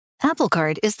Apple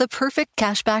Card is the perfect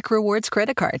cashback rewards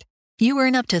credit card. You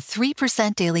earn up to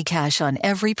 3% daily cash on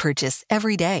every purchase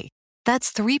every day.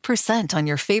 That's 3% on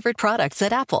your favorite products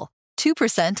at Apple,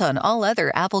 2% on all other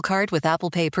Apple Card with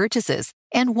Apple Pay purchases,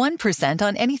 and 1%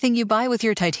 on anything you buy with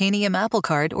your titanium Apple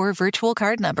Card or virtual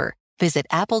card number. Visit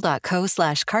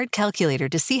apple.co/card calculator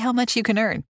to see how much you can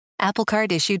earn. Apple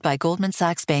Card issued by Goldman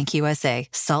Sachs Bank USA,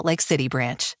 Salt Lake City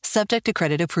branch. Subject to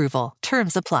credit approval.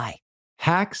 Terms apply.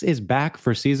 Hacks is back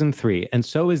for season 3, and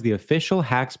so is the official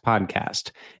Hacks podcast.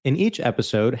 In each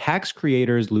episode, Hacks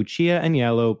creators Lucia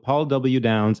Aniello, Paul W.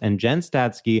 Downs, and Jen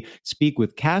Statsky speak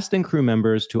with cast and crew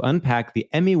members to unpack the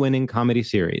Emmy-winning comedy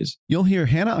series. You'll hear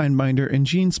Hannah Einbinder and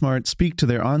Gene Smart speak to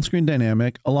their on-screen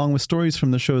dynamic, along with stories from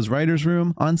the show's writer's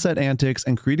room, on-set antics,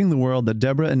 and creating the world that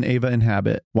Deborah and Ava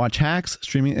inhabit. Watch Hacks,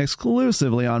 streaming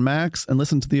exclusively on Max, and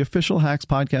listen to the official Hacks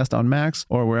podcast on Max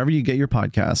or wherever you get your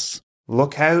podcasts.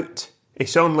 Look out!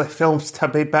 It's only films to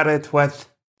be buried with.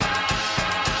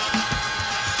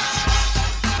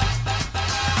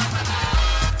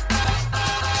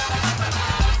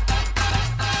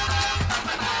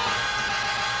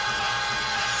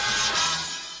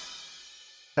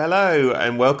 Hello,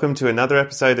 and welcome to another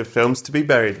episode of Films to be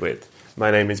Buried With.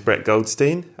 My name is Brett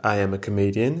Goldstein. I am a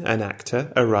comedian, an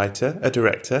actor, a writer, a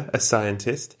director, a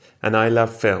scientist, and I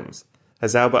love films.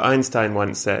 As Albert Einstein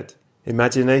once said,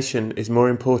 imagination is more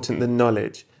important than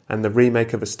knowledge, and the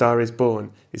remake of A Star is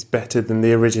Born is better than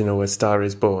the original A Star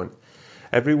is Born.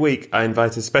 Every week I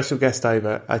invite a special guest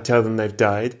over, I tell them they've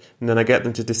died, and then I get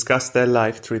them to discuss their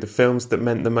life through the films that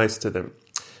meant the most to them.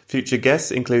 Future guests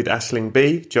include Aisling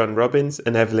Bea, John Robbins,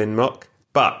 and Evelyn Mock,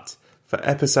 but for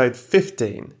episode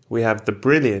 15 we have the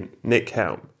brilliant Nick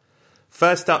Helm.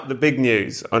 First up, the big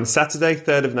news. On Saturday,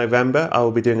 3rd of November, I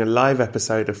will be doing a live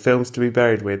episode of Films to be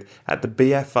Buried With at the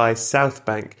BFI South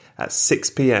Bank at 6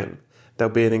 p.m.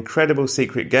 There'll be an incredible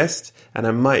secret guest, and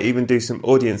I might even do some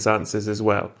audience answers as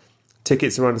well.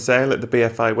 Tickets are on sale at the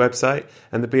BFI website,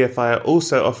 and the BFI are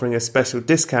also offering a special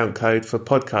discount code for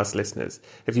podcast listeners.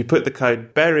 If you put the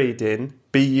code BURIED in,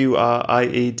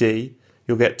 BURIED,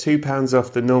 you'll get £2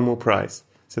 off the normal price.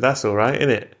 So that's all right, isn't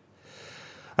it?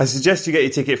 I suggest you get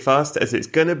your ticket fast, as it's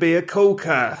going to be a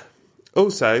corker.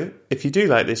 Also, if you do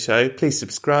like this show, please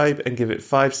subscribe and give it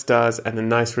 5 stars and a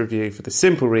nice review, for the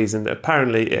simple reason that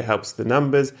apparently it helps the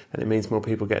numbers and it means more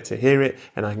people get to hear it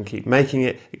and I can keep making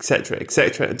it,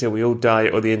 etc., until we all die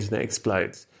or the internet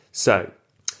explodes. So,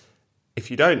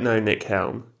 if you don't know Nick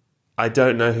Helm, I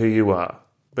don't know who you are.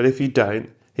 But if you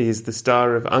don't, he is the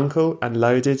star of Uncle and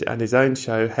Loaded and his own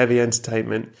show, Heavy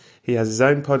Entertainment. He has his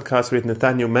own podcast with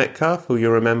Nathaniel Metcalf, who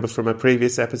you'll remember from a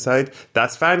previous episode.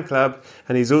 That's Fan Club.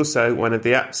 And he's also one of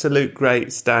the absolute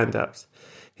great stand-ups.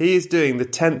 He is doing the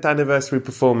 10th anniversary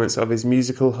performance of his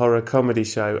musical horror comedy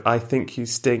show, I Think You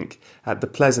Stink, at the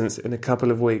Pleasance in a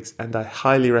couple of weeks, and I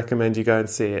highly recommend you go and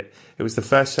see it. It was the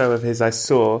first show of his I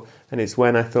saw, and it's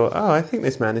when I thought, oh, I think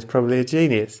this man is probably a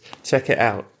genius. Check it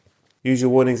out.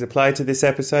 Usual warnings apply to this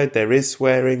episode. There is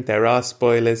swearing, there are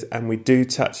spoilers, and we do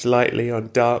touch lightly on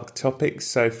dark topics,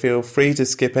 so feel free to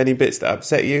skip any bits that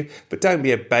upset you, but don't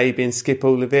be a baby and skip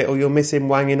all of it, or you'll miss him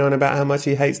wanging on about how much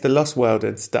he hates the Lost World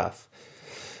and stuff.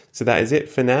 So that is it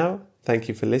for now. Thank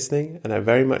you for listening, and I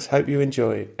very much hope you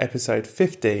enjoy episode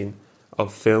 15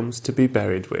 of Films to be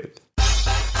Buried With.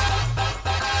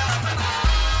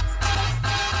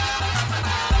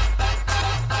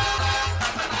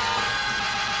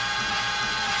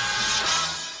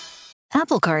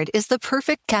 Apple Card is the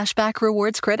perfect cashback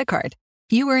rewards credit card.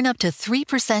 You earn up to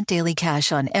 3% daily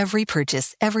cash on every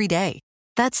purchase every day.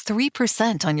 That's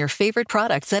 3% on your favorite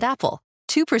products at Apple,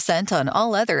 2% on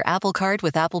all other Apple Card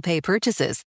with Apple Pay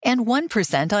purchases, and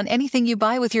 1% on anything you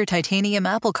buy with your titanium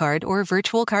Apple Card or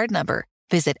virtual card number.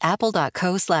 Visit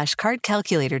apple.co/card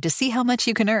calculator to see how much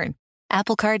you can earn.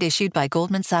 Apple Card issued by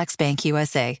Goldman Sachs Bank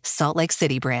USA, Salt Lake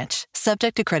City branch.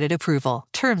 Subject to credit approval.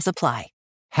 Terms apply.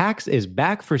 Hacks is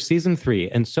back for season 3,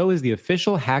 and so is the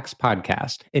official Hacks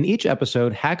podcast. In each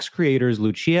episode, Hacks creators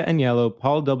Lucia Aniello,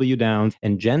 Paul W. Downs,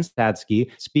 and Jen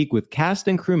Statsky speak with cast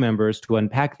and crew members to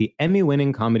unpack the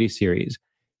Emmy-winning comedy series.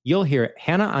 You'll hear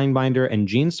Hannah Einbinder and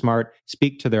Gene Smart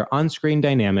speak to their on-screen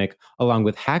dynamic, along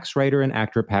with Hacks writer and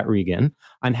actor Pat Regan,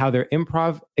 on how their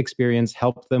improv experience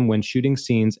helped them when shooting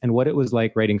scenes and what it was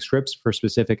like writing scripts for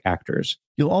specific actors.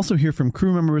 You'll also hear from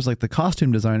crew members like the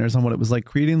costume designers on what it was like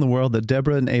creating the world that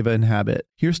Deborah and Ava inhabit.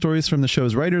 Hear stories from the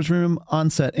show's writer's room,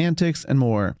 on-set antics, and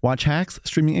more. Watch Hacks,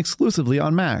 streaming exclusively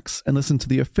on Max, and listen to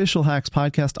the official Hacks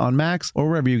podcast on Max or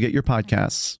wherever you get your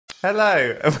podcasts.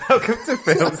 Hello, and welcome to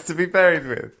Films to be Buried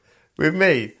With. With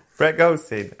me, Brett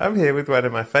Goldstein. I'm here with one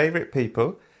of my favourite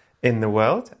people in the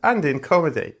world and in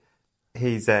comedy.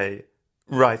 He's a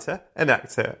writer, an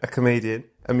actor, a comedian,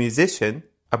 a musician,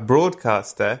 a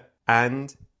broadcaster,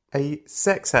 and a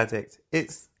sex addict.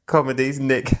 It's comedy's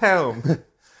Nick Helm.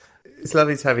 It's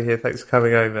lovely to have you here. Thanks for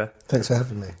coming over. Thanks for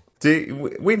having me.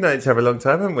 We've known each other a long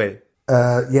time, haven't we?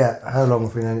 Yeah, how long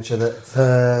have we known each other?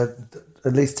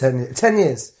 At least 10 years. 10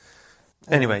 years.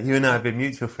 Anyway, you and I have been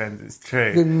mutual friends, it's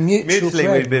true. We've been Mutually,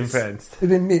 we've been friends. We've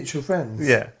been mutual friends.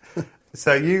 Yeah.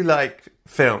 So you like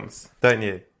films, don't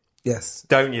you? Yes.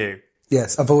 Don't you?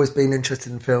 Yes, I've always been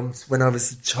interested in films. When I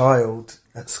was a child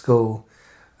at school,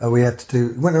 we had to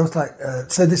do... When I was like...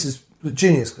 so this is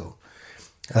junior school.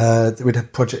 We'd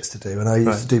have projects to do, and I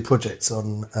used to do projects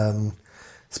on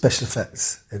special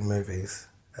effects in movies.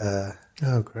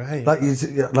 Oh, great.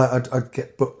 I'd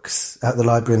get books out of the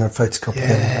library and I'd photocopy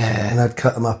them, and I'd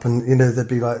cut them up, and there'd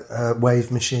be like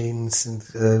wave machines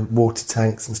and water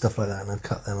tanks and stuff like that, and I'd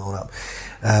cut them all up.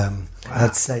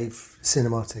 I'd save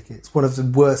cinema tickets. One of the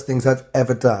worst things I've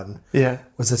ever done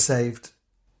was I saved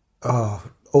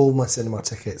all my cinema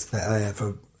tickets that I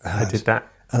ever had. I did that.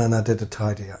 And then I did a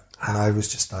tidy up, and I was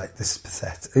just like, this is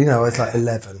pathetic. I was like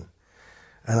 11.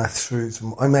 And I threw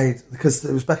them. I made, because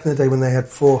it was back in the day when they had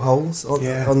 4 holes on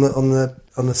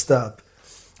the stub,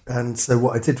 and so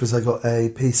what I did was I got a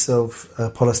piece of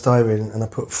polystyrene and I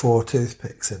put 4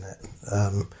 toothpicks in it,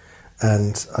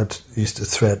 and I'd used to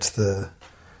thread the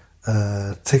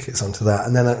tickets onto that,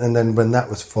 and then when that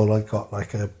was full, I got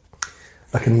like a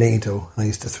needle, and I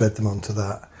used to thread them onto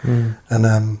that,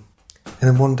 and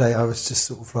then one day I was just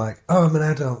sort of like, oh, I'm an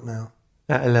adult now.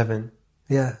 At 11.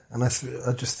 Yeah, and I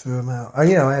just threw them out. I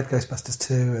had Ghostbusters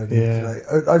 2,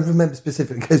 and I remember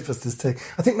specifically Ghostbusters 2.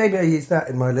 I think maybe I used that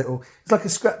in my little... It's like a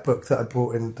scrapbook that I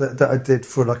brought in, that I did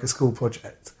for like a school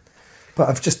project. But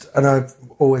I've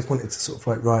always wanted to sort of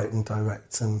like write and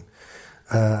direct and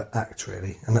act,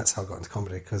 really. And that's how I got into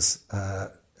comedy, because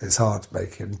it's hard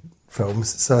making films.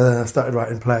 So then I started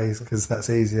writing plays, because that's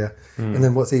easier. And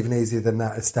then what's even easier than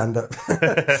that is stand-up.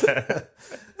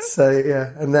 So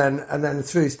yeah, and then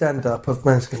through stand-up, I've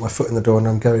managed to get my foot in the door, and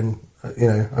I'm going.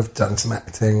 I've done some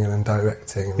acting and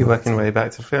directing. And you're working your way back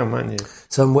to film, aren't you?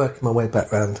 So I'm working my way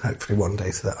back round, hopefully one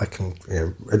day, so that I can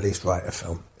at least write a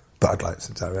film. But I'd like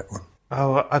to direct one.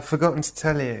 Oh, I've forgotten to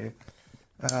tell you.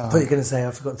 I thought you were going to say I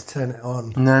forgot to turn it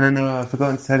on. No, I've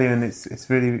forgotten to tell you, and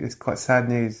it's quite sad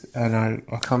news, and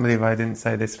I can't believe I didn't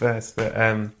say this first, but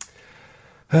oh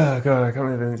God, I can't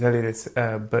believe I didn't tell you this.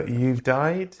 But you've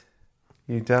died.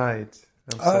 You died.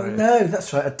 Oh no,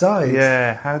 that's right, I died.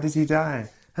 Yeah, how did you die?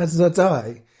 How did I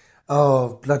die?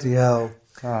 Oh, bloody hell.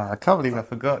 I can't believe I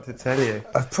forgot to tell you.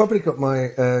 I've probably got my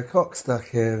cock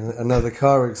stuck in another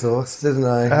car exhaust, didn't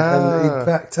I? And he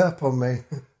backed up on me.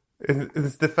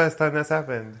 It's the first time that's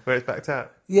happened, where it's backed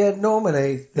up? Yeah,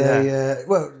 normally the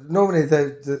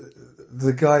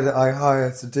guy that I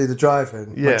hire to do the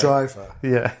driving, my driver,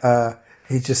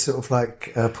 he just sort of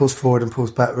like pulls forward and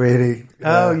pulls back really.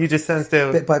 You just stand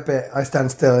still? Bit by bit, I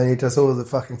stand still and he does all the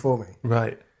fucking for me.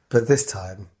 Right. But this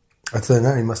time, I don't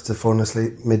know, he must have fallen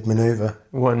asleep mid-manoeuvre.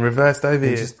 What, and reversed over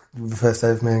you? He just reversed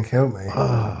over me and killed me.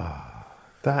 Oh,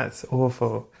 that's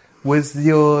awful. Was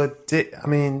your dick,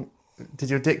 did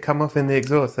your dick come off in the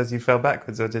exhaust as you fell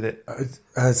backwards, or did it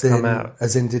come out?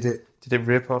 As in, did it... Did it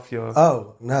rip off your...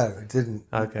 Oh, no, it didn't.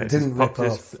 Okay. It didn't rip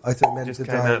off. I thought it meant to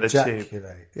die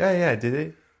ejaculate. Yeah, did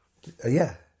it?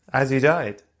 Yeah. As you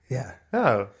died? Yeah.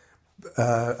 Oh.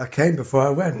 I came before I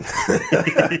went.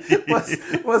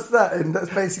 What's that?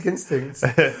 That's Basic Instinct.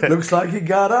 Looks like he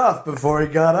got off before he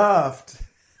got offed.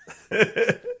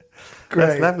 Great.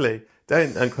 That's lovely.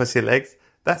 Don't uncross your legs.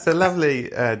 That's a lovely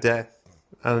death.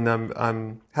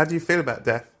 And how do you feel about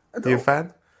death? Are you a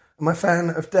fan? I'm a fan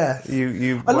of death.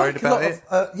 You worried about it?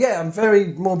 Yeah, I'm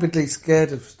very morbidly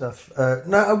scared of stuff.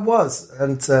 No, I was,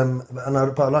 but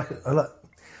I like it. I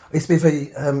used to be a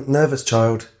very nervous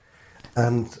child,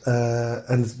 and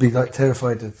be like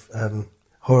terrified of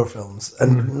horror films,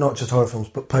 and not just horror films,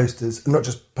 but posters, and not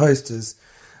just posters.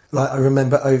 Like I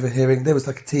remember overhearing there was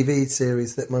like a TV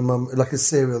series that my mum, like a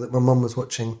serial that my mum was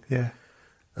watching. Yeah.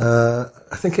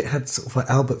 I think it had sort of like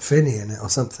Albert Finney in it or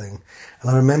something, and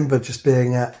I remember just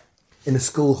being in a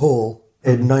school hall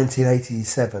in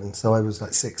 1987, so I was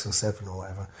like 6 or 7 or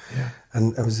whatever,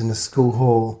 and I was in a school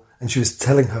hall, and she was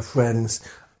telling her friends,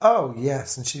 oh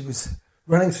yes, and she was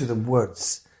running through the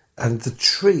woods, and the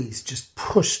trees just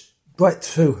pushed right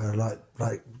through her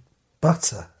like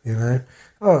butter,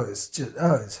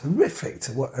 it's horrific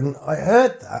to what, and I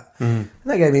heard that, and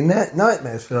that gave me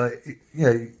nightmares for like,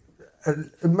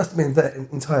 it must have been that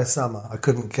entire summer. I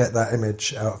couldn't get that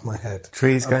image out of my head.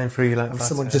 Trees going through you like butter.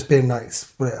 Someone just being like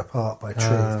split apart by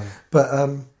trees. But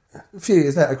a few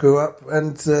years later I grew up,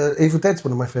 and Evil Dead's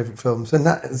one of my favourite films, and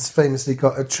that has famously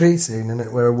got a tree scene in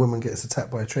it where a woman gets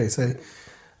attacked by a tree. So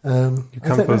you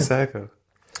come full circle.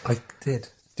 I did.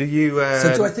 Do you?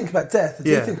 So do I think about death? I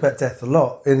do think about death a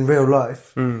lot in real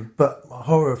life, but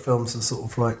horror films are sort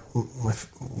of like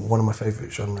one of my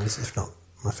favourite genres, if not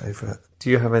my favourite. Do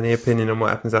you have any opinion on what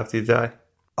happens after you die?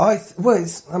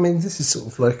 This is sort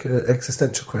of like an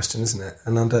existential question, isn't it?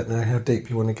 And I don't know how deep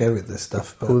you want to go with this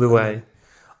stuff. But, all the way.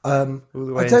 I'm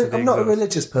not a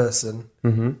religious person.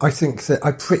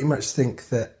 I pretty much think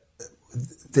that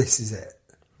this is it.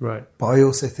 Right. But I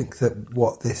also think that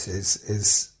what this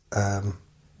is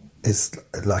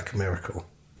like a miracle.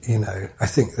 You know, I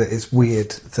think that it's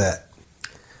weird that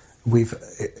we've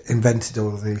invented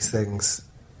all of these things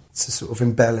to sort of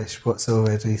embellish what's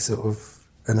already sort of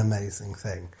an amazing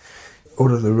thing.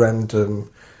 All of the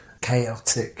random,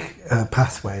 chaotic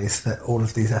pathways that all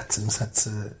of these atoms had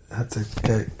to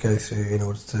go through in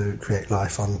order to create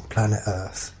life on planet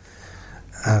Earth.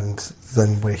 And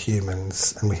then we're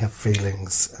humans, and we have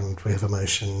feelings, and we have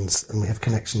emotions, and we have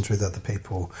connections with other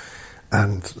people,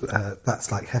 and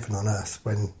that's like heaven on earth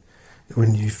when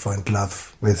you find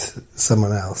love with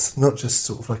someone else, not just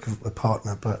sort of like a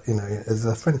partner, but, you know, as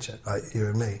a friendship, like you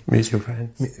and me. Mutual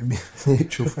friends.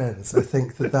 Mutual friends. I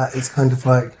think that is kind of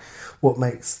like what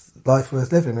makes life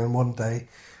worth living. And one day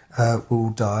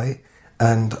we'll die,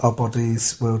 and our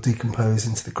bodies will decompose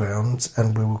into the ground,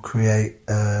 and we will create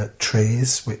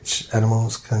trees which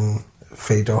animals can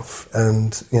feed off,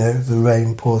 and, you know, the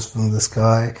rain pours from the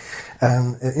sky,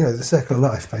 and, you know, the circle of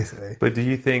life, basically. But do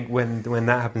you think when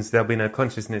that happens, there'll be no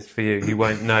consciousness for you? You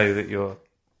won't know that you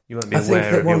won't be aware of your part. I think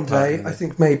that one day, I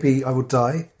think maybe I will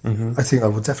die. I think I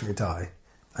will definitely die.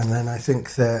 And then I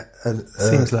think that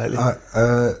seems likely.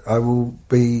 I will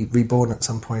be reborn at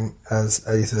some point as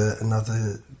either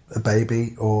a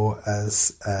baby, or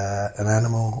as an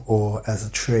animal, or as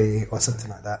a tree, or something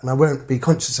like that. And I won't be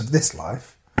conscious of this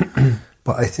life,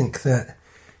 but I think that,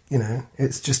 you know,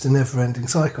 it's just a never-ending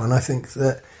cycle. And I think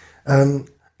that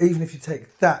even if you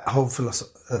take that whole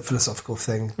philosophical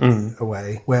thing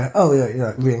away, where,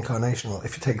 reincarnation,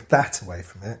 if you take that away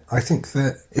from it, I think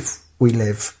that if we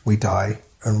live, we die,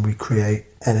 and we create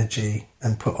energy,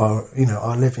 and put our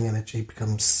living energy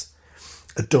becomes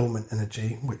a dormant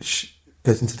energy, which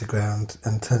goes into the ground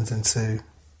and turns into,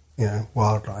 you know,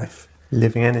 wildlife.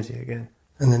 Living energy again.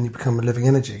 And then you become a living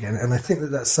energy again. And I think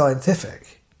that that's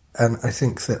scientific. And I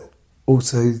think that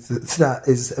also that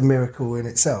is a miracle in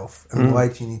itself. And why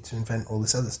do you need to invent all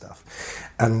this other stuff?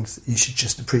 And you should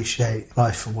just appreciate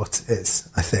life for what it is,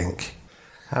 I think.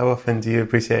 How often do you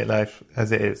appreciate life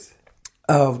as it is?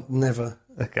 Oh, never.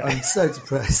 Okay. I'm so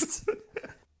depressed.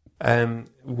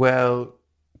 Well,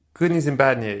 good news and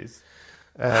bad news.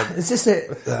 It's just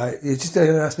that you're just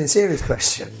going to ask me a serious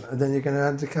question, and then you're going to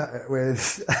undercut it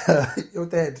with, you're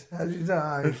dead, how did you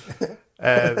die?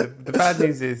 The bad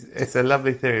news is it's a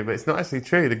lovely theory, but it's not actually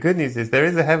true. The good news is there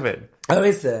is a heaven. Oh,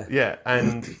 is there? Yeah,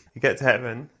 and you get to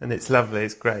heaven, and it's lovely,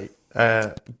 it's great.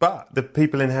 But the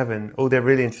people in heaven, all they're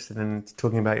really interested in is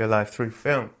talking about your life through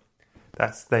film.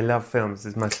 They love films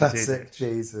as much as you do. Classic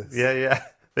Jesus. Yeah,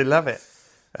 they love it.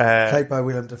 Played by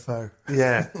Willem Dafoe.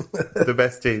 Yeah, the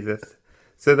best Jesus.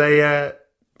 So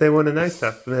they want to know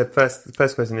stuff. The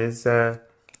first question is,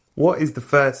 what is the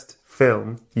first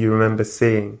film you remember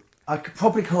seeing? I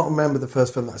probably can't remember the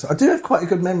first film that I saw. I do have quite a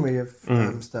good memory of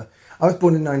stuff. I was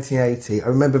born in 1980. I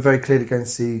remember very clearly going to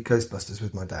see Ghostbusters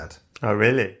with my dad. Oh,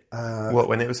 really?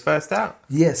 When it was first out?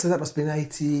 Yeah, so that must have been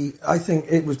 80... I think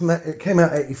it came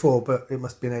out 84, but it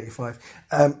must have been 85.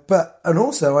 And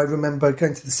also, I remember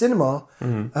going to the cinema.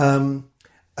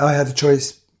 I had a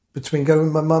choice between going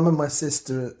with my mum and my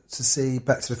sister to see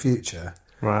Back to the Future,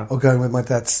 wow, or going with my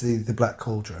dad to see The Black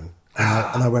Cauldron.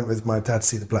 And I went with my dad to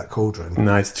see The Black Cauldron.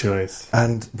 Nice choice.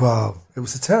 And, wow, it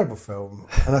was a terrible film.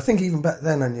 And I think even back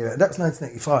then I knew it. That was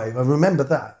 1985. I remember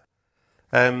that.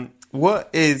 What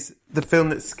is the film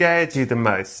that scared you the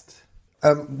most?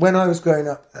 When I was growing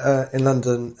up in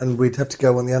London and we'd have to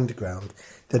go on the Underground,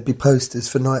 there'd be posters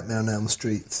for Nightmare on Elm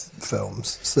Street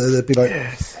films. So there'd be like...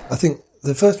 Yes. I think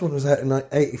the first one was out in like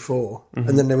 84,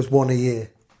 and then there was one a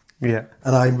year. Yeah.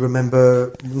 And I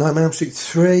remember Nightmare on Elm Street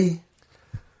 3...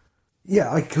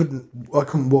 Yeah, I couldn't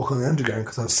walk on the Underground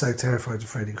because I was so terrified of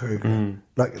Freddy Krueger.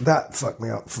 Like, that fucked me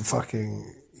up for fucking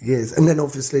years. And then,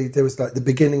 obviously, there was, like, the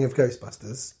beginning of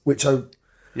Ghostbusters, which I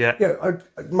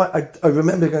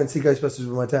remember going to see Ghostbusters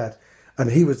with my dad,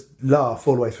 and he would laugh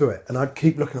all the way through it. And I'd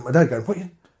keep looking at my dad going, What are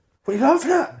you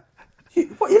laughing at?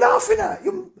 What are you laughing at?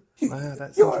 Wow,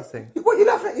 that's interesting. What are you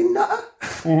laughing at, you nutter?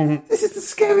 This is the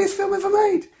scariest film ever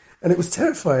made. And it was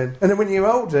terrifying. And then when you're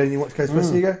older and you watch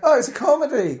Ghostbusters, you go, oh, it's a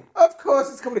comedy. Of course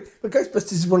it's a comedy. But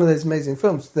Ghostbusters is one of those amazing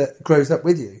films that grows up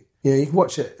with you. You know, you can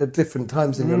watch it at different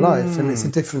times in your life and it's a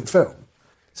different film.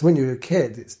 So when you're a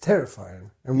kid, it's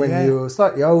terrifying. And when you're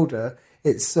slightly older,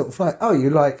 it's sort of like, oh, you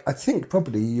like, I think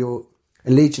probably your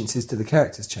allegiances to the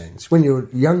characters change. When you're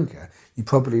younger, you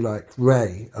probably like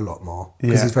Ray a lot more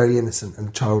because he's very innocent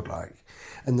and childlike.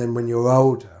 And then when you're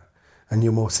older and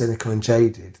you're more cynical and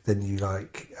jaded, then you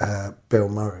like Bill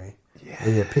Murray,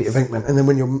 Peter Venkman. And then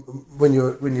when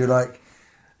you're like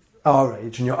our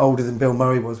age and you're older than Bill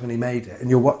Murray was when he made it, and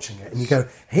you're watching it and you go,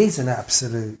 he's an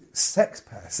absolute sex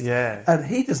pest. Yeah. And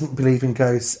he doesn't believe in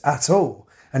ghosts at all.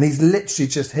 And he's literally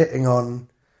just hitting on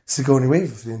Sigourney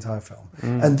Weaver for the entire film.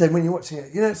 And then when you're watching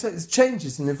it, you know, so it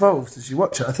changes and evolves as you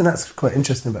watch it. I think that's quite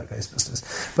interesting about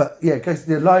Ghostbusters. But yeah,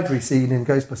 the library scene in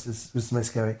Ghostbusters was the most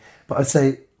scary. But I'd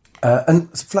say, and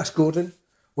Flash Gordon,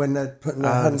 when they're putting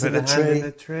their hands in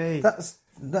the tree.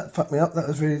 That fucked me up. That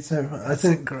was really terrifying. That's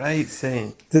a great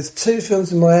scene. There's two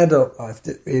films in my adult life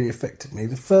that really affected me.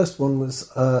 The first one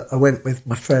was I went with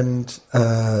my friend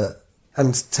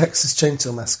and Texas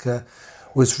Chainsaw Massacre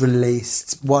was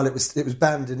released while it was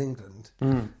banned in England,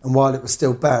 and while it was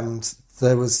still banned,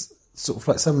 there was sort of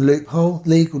like some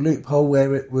legal loophole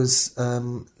where it was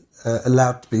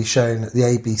allowed to be shown at the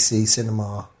ABC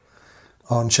cinema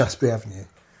on Shaftesbury Avenue,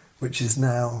 which is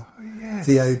now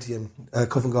the Odeon,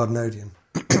 Covent Garden Odeon.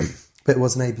 But it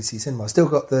was an ABC cinema. I still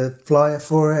got the flyer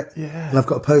for it, and I've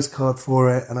got a postcard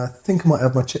for it, and I think I might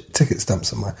have my ticket stamp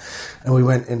somewhere. And we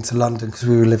went into London because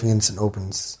we were living in St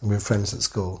Albans and we were friends at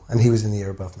school, and he was in the year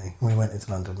above me. And we went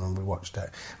into London and we watched it.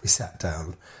 We sat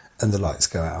down and the lights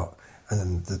go out, and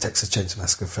then the Texas Chainsaw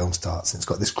Massacre film starts, and it's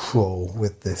got this crawl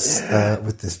with this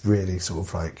really sort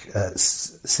of like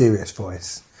serious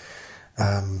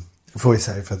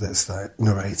voiceover that's like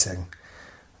narrating.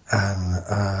 And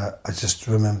I just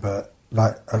remember,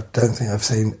 like, I don't think I've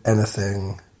seen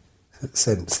anything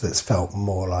since that's felt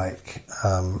more like,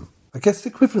 I guess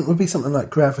the equivalent would be something like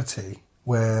Gravity,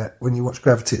 where when you watch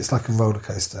Gravity, it's like a roller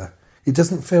coaster. It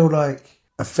doesn't feel like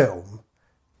a film.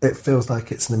 It feels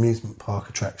like it's an amusement park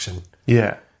attraction.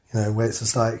 Yeah. You know, where it's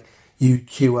just like you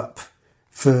queue up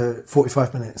for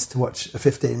 45 minutes to watch a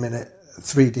 15-minute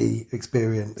 3D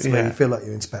experience where you feel like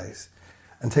you're in space.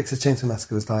 And Texas Chainsaw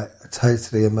Massacre was like a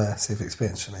totally immersive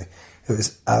experience for me. It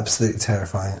was absolutely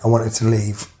terrifying. I wanted to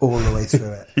leave all the way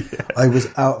through it. I was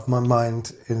out of my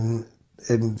mind in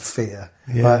fear.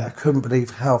 Like, I couldn't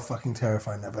believe how fucking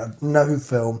terrifying that was. No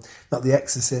film, not The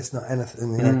Exorcist, not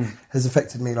anything, you know, has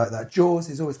affected me like that. Jaws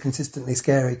is always consistently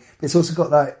scary, but it's also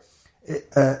got like,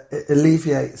 it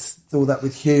alleviates all that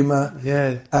with humour,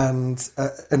 and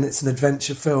it's an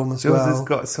adventure film as well. Jaws has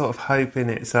got sort of hope in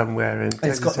it somewhere, and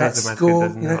it's got that score.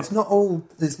 You know, it's not all.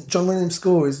 John Williams'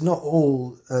 score is not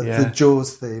all the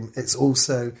Jaws theme. It's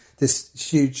also this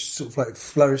huge sort of like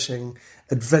flourishing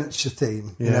adventure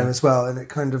theme, you know, as well. And it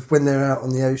kind of when they're out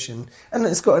on the ocean, and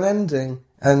it's got an ending,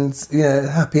 and you know, a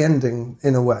happy ending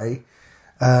in a way.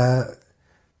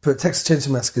 But Texas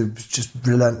Chainsaw Massacre was just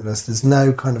relentless. There's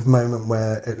no kind of moment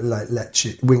where it like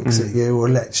winks at you or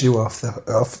lets you off the hook,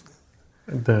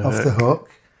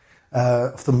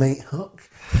 off the meat hook.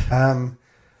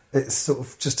 It's sort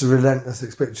of just a relentless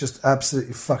experience, just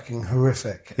absolutely fucking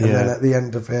horrific. And then at the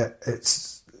end of it,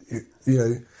 it's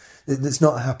it's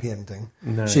not a happy ending.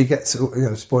 No. She gets,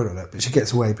 spoiler alert, but she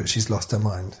gets away, but she's lost her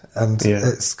mind, and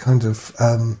it's kind of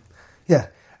And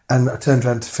I turned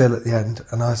around to Phil at the end,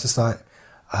 and I was just like.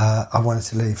 I wanted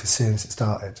to leave as soon as it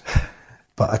started,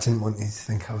 but I didn't want you to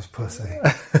think I was pussy.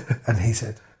 And he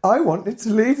said, I wanted to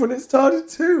leave when it started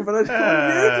too, but I didn't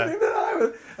want you to think that I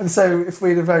was. And so if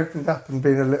we'd have opened up and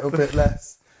been a little bit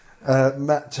less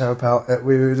macho about it,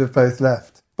 we would have both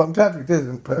left. But I'm glad we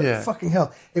didn't, but fucking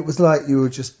hell. It was like you were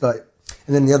just like...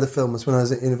 And then the other film was when I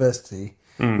was at university,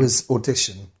 was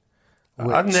Audition.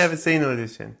 I've never seen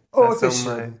Audition. Audition. That's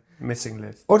on my missing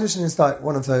list. Audition is like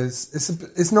one of those.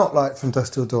 It's not like From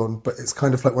Dusk Till Dawn, but it's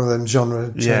kind of like one of them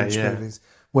genre change movies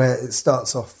where it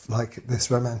starts off like this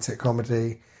romantic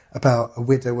comedy about a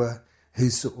widower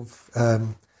who sort of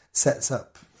sets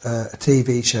up a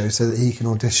TV show so that he can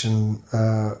audition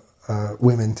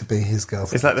women to be his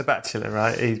girlfriend. It's like The Bachelor,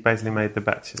 right? He's basically made The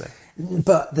Bachelor.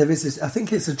 But there is this, I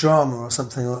think it's a drama or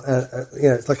something.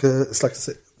 It's like a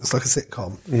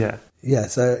sitcom. Yeah. Yeah,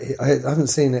 so I haven't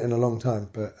seen it in a long time,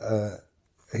 but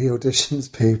he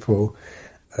auditions people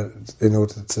in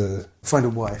order to find a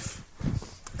wife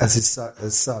as his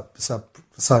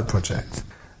side project.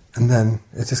 And then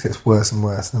it just gets worse and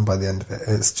worse, and then by the end of it,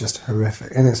 it's just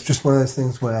horrific. And it's just one of those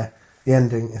things where the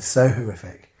ending is so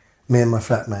horrific. Me and my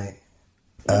flatmate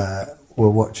were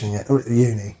watching it, at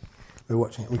uni, we were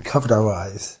watching it, we covered our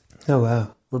eyes. Oh,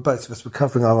 wow. Well, both of us were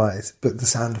covering our eyes, but the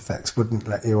sound effects wouldn't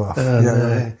let you off. You know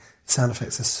what I mean? Sound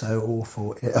effects are so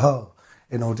awful.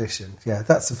 In Audition. Yeah,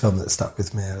 that's the film that stuck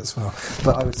with me as well.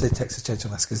 But I would say Texas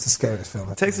Chainsaw Massacre is the scariest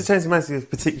film. Texas Chainsaw Massacre is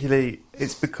particularly...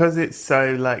 It's because it's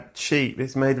so, like, cheap.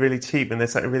 It's made really cheap, and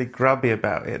there's something really grubby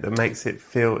about it that makes it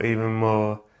feel even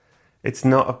more... It's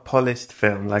not a polished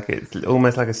film. Like, it's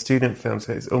almost like a student film,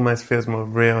 so it almost feels more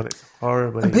real. It's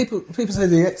horrible. And people say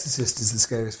The Exorcist is the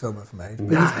scariest film ever made.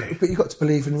 But you've got to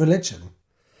believe in religion.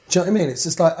 Do you know what I mean? It's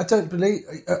just like, I don't believe...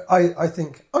 I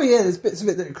think, oh yeah, there's bits of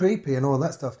it that are creepy and all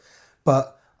that stuff.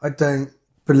 But I don't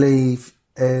believe.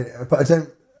 I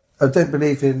don't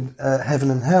believe in heaven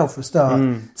and hell for a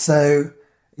start. So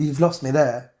you've lost me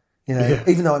there. You know,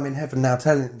 even though I'm in heaven now,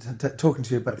 talking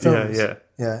to you about films. Yeah.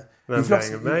 And I'm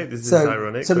going, mate, this is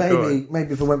ironic. So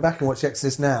maybe if I went back and watched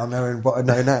Exorcist now, knowing what I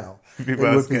know now, it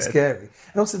would be scary.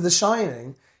 And also, The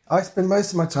Shining. I spend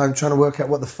most of my time trying to work out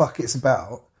what the fuck it's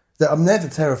about. That I'm never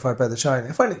terrified by The Shining.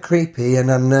 I find it creepy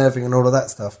and unnerving and all of that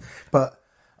stuff, but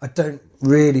I don't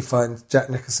really find Jack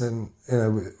Nicholson,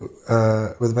 with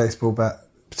a baseball bat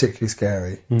particularly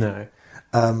scary. No.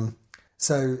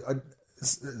 So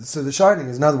The Shining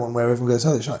is another one where everyone goes,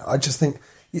 "Oh, The Shining." I just think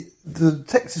the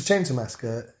Texas Chainsaw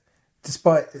Massacre,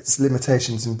 despite its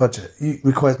limitations in budget,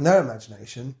 requires no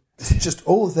imagination. It's just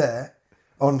all there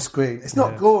on screen. It's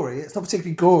not gory. It's not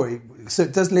particularly gory, so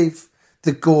it does leave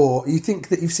the gore. You think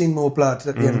that you've seen more blood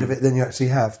at the end of it than you actually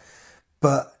have,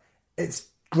 but it's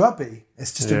grubby.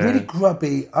 It's just a really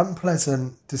grubby,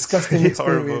 unpleasant, disgusting experience.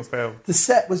 Horrible film. The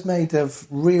set was made of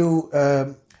real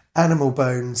animal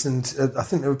bones, and I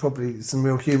think there were probably some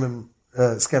real human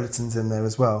skeletons in there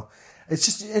as well. It's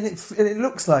just, and it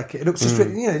looks like it. It looks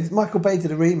just, Michael Bay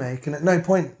did a remake, and at no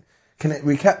point can it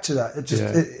recapture that. It just,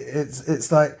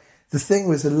 it's like The Thing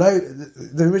was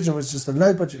the original was just a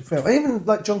low budget film. Even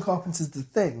like John Carpenter's The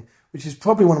Thing, which is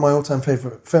probably one of my all time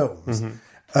favourite films.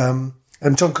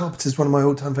 And John Carpenter's one of my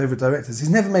all-time favourite directors. He's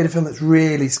never made a film that's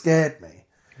really scared me.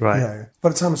 Right. By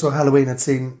the time I saw Halloween, I'd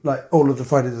seen like all of the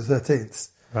Friday the 13th.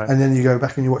 Right. And then you go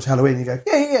back and you watch Halloween and you go,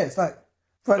 yeah, it's like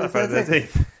Friday the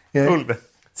 13th. Yeah. All of it.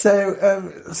 So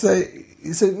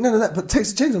none of that. But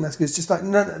Texas Chainsaw Massacre is just like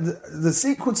the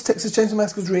sequel to Texas Chainsaw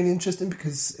Massacre is really interesting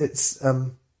because it's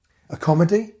a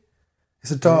comedy.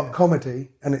 It's a dark comedy,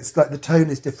 and it's like the tone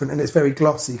is different, and it's very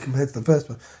glossy compared to the first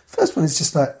one. The first one is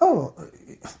just like,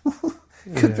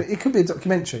 it could be a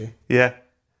documentary. Yeah.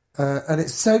 And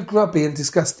it's so grubby and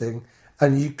disgusting,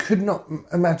 and you could not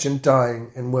imagine dying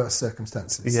in worse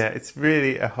circumstances. Yeah, it's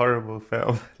really a horrible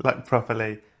film, like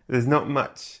properly. There's not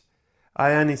much.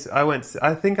 I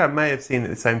think I may have seen it at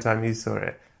the same time you saw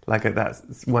it, like at that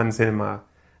one cinema,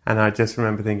 and I just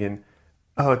remember thinking,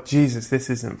 oh, Jesus, this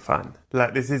isn't fun.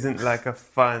 Like, this isn't like a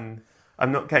fun...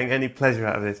 I'm not getting any pleasure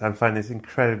out of this. I'm finding this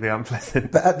incredibly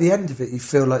unpleasant. But at the end of it, you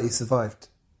feel like you survived.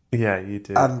 Yeah, you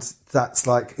do. And that's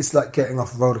like, it's like getting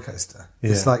off a roller coaster.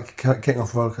 Yeah. It's like getting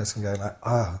off a roller coaster and going like,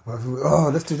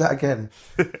 let's do that again.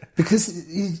 Because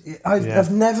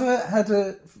I've never had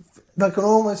an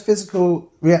almost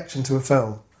physical reaction to a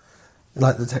film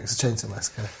like the Texas Chainsaw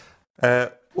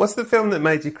Massacre. What's the film that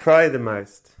made you cry the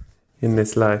most in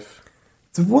this life?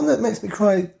 The one that makes me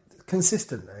cry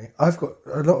consistently, I've got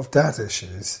a lot of dad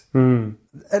issues.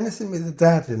 Anything with a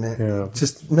dad in it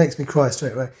just makes me cry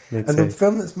straight away. And the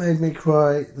film that's made me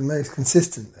cry the most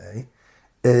consistently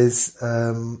is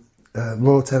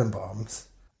Royal Tenenbaums.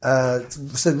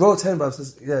 So Royal Tenenbaums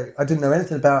was, I didn't know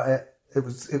anything about it. It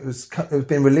was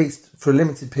being released for a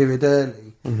limited period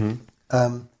early, and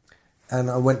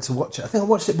I went to watch it. I think I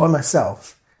watched it by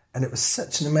myself. And it was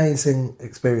such an amazing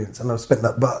experience. And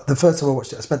but the first time I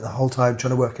watched it, I spent the whole time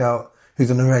trying to work out who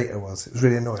the narrator was. It was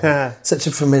really annoying. Such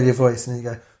a familiar voice. And then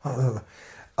you go,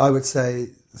 I would say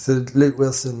the Luke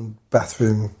Wilson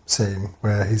bathroom scene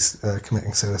where he's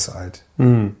committing suicide.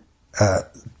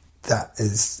 That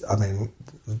is,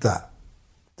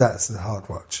 that's a hard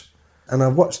watch. And I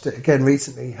watched it again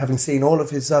recently, having seen all of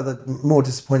his other more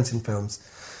disappointing films.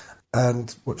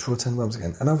 And watch Royal Tenenbaums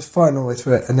again. And I was fine all the way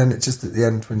through it. And then it's just at the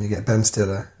end when you get Ben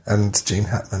Stiller and Gene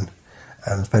Hackman.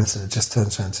 And Ben Stiller just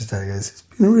turns around to his dad and goes, It's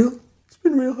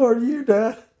been a real hard year,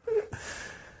 Dad.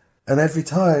 And every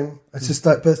time I just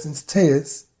like burst into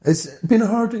tears. It's been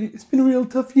a real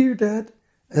tough year, Dad.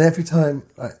 And every time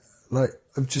like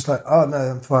I'm just like, oh no,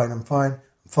 I'm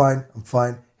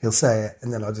fine. He'll say it.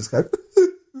 And then I'll just go,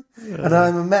 and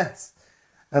I'm a mess.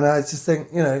 And I just think,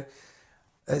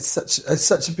 it's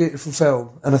such a beautiful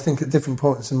film, and I think at different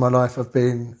points in my life I've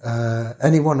been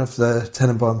any one of the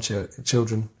Tenenbaum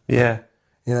children. Yeah,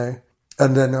 and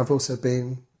then I've also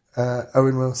been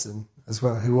Owen Wilson as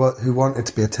well, who wanted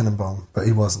to be a Tenenbaum, but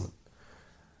he wasn't.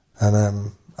 And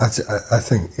I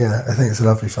think it's a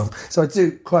lovely film. So I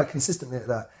do quite consistently at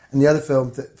that. And the other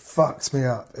film that fucks me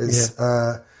up is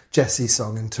Jesse's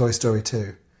song in Toy Story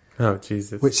 2. Oh,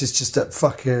 Jesus. Which is just a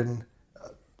fucking...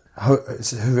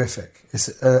 It's horrific.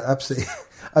 It's absolutely...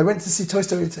 I went to see Toy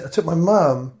Story 2. I took my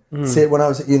mum to see it when I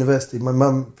was at university. My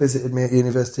mum visited me at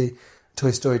university.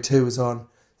 Toy Story 2 was on.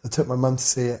 I took my mum to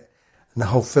see it. And the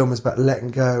whole film was about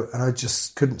letting go. And I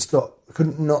just couldn't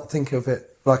not think of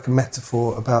it like a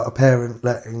metaphor about a parent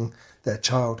letting their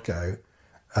child go.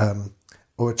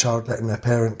 Or a child letting their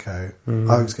parent go.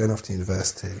 I was going off to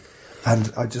university.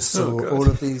 And I just saw all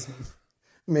of these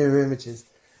mirror images.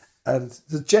 And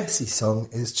the Jesse song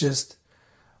is just...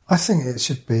 I think it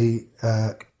should be...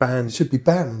 banned. It should be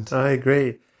banned. I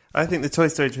agree. I think the Toy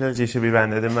Story trilogy should be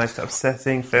banned. They're the most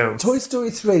upsetting films. Toy Story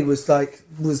 3 was like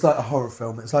a horror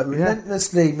film. It's like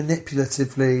relentlessly,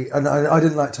 manipulatively... And I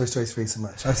didn't like Toy Story 3 so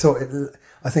much. I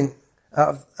think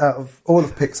out of all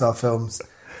of Pixar films,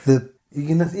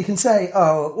 you can say,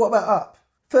 oh, what about Up?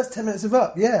 First 10 minutes of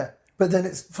Up, yeah. But then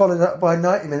it's followed up by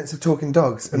 90 minutes of talking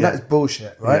dogs. And that is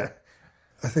bullshit, right? Yeah.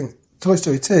 I think Toy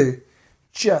Story 2,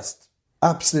 just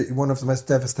absolutely one of the most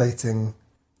devastating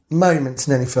moments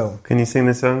in any film. Can you sing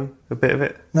the song, a bit of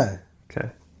it? No. Okay.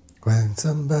 When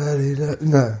somebody...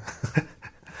 No.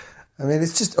 I mean,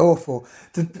 it's just awful.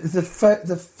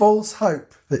 The false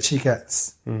hope that she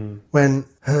gets when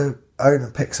her owner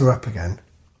picks her up again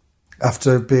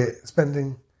after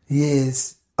spending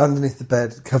years underneath the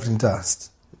bed covered in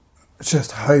dust,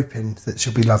 just hoping that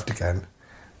she'll be loved again.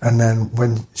 And then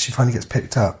when she finally gets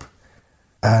picked up,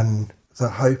 and the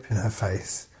hope in her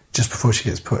face just before she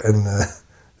gets put in the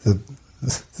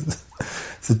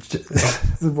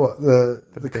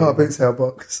car boot sale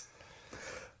box.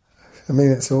 I mean,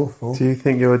 it's awful. Do you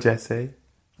think you're Jessie?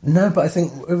 No, but I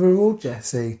think we're all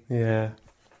Jessie. Yeah,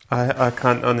 I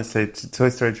can't honestly. Toy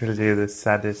Story trilogy are the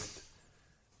saddest.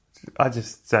 I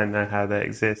just don't know how they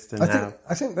exist and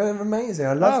I think they're amazing.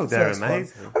 I love the first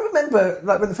amazing. one. I remember,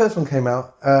 like, when the first one came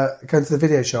out, going to the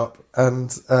video shop, and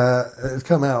it had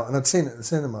come out, and I'd seen it at the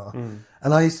cinema,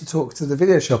 and I used to talk to the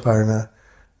video shop owner.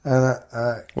 And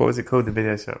what was it called, the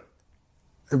video shop?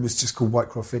 It was just called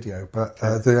Whitecroft Video, but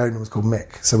the owner was called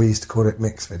Mick, so we used to call it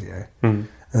Mick's Video. And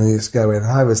we used to go in,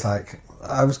 and I was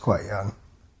quite young.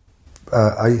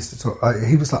 I used to talk.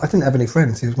 He was like, I didn't have any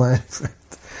friends. He was my only friend.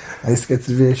 I used to go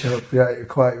to the video shop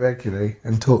quite regularly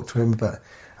and talk to him. But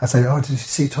I say, "Oh, did you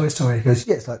see Toy Story?" He goes,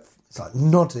 "Yeah, it's like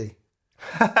noddy,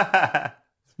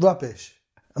 rubbish."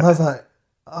 And I was like,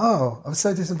 "Oh, I was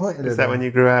so disappointed." Is that when you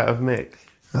grew out of Mick?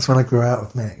 That's when I grew out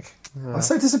of Mick. I was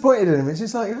so disappointed in him. It's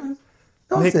just like,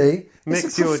 noddy.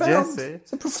 Mick's your Jessie.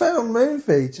 It's a profound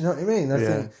movie. Do you know what I mean? I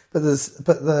think, but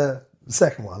the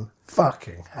second one,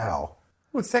 fucking hell.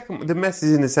 Well, the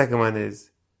message in the second one is,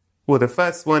 well, the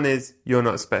first one is you're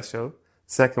not special.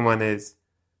 Second one is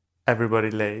everybody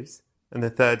leaves, and the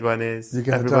third one is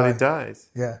everybody dies.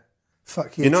 Yeah,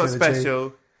 fuck you. You're not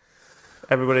special.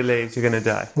 Everybody leaves. You're going to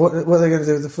die. What are they going to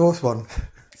do with the fourth one?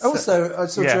 Also, I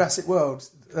saw Jurassic World,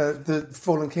 the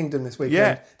Fallen Kingdom this weekend.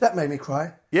 Yeah, that made me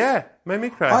cry. Yeah, made me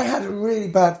cry. I had a really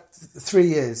bad 3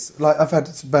 years. Like I've had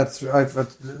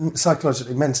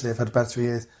psychologically, mentally, I've had a bad 3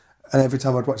 years. And every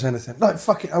time I'd watch anything, like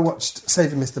fucking, I watched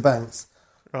Saving Mr. Banks.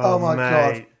 Oh my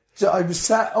God. So I was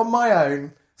sat on my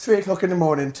own, 3 o'clock in the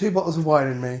morning, 2 bottles of wine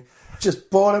in me, just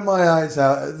bawling my eyes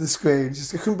out at the screen.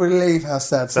 Just I couldn't believe how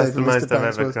sad Saving Mr. Banks was. That's the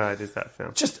most I've ever cried, is that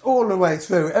film. Just all the way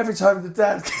through. Every time the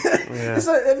dad, it's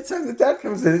like every time the dad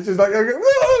comes in, it's just like I go,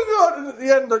 oh God! And at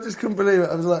the end, I just couldn't believe it.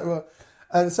 I was like, well.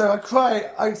 And so I cry.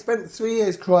 I spent 3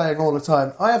 years crying all the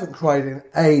time. I haven't cried in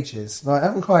ages. Like, I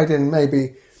haven't cried in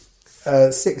maybe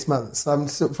 6 months. I'm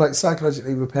sort of like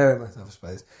psychologically repairing myself, I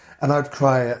suppose. And I'd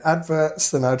cry at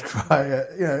adverts, and I'd cry at,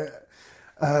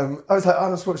 I was like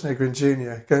Arnold Schwarzenegger in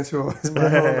Junior, going through all my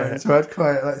hormones. So I'd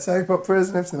cry at like soap operas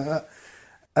and everything like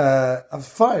that. I was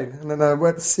fine. And then I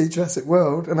went to see Jurassic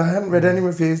World, and I hadn't read any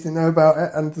reviews, didn't know about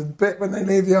it. And the bit when they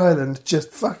leave the island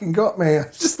just fucking got me. I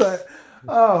was just like,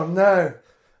 oh no,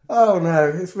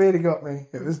 it's really got me.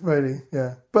 It was really,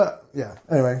 yeah. But, yeah,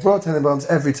 anyway, Royal Tenenbaums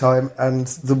every time, and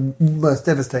the most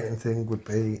devastating thing would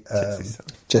be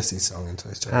Jesse's song in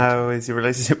Toy Story. How is your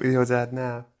relationship with your dad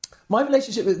now? My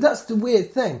relationship that's the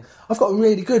weird thing. I've got a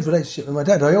really good relationship with my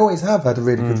dad. I always have had a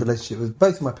really good relationship with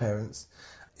both of my parents.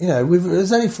 You know,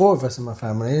 there's only 4 of us in my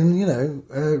family, and, you know,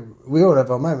 we all have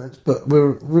our moments, but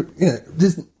we're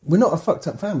not a fucked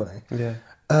up family. Yeah.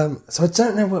 So I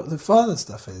don't know what the father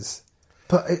stuff is.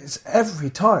 But it's every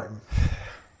time.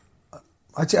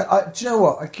 Do you know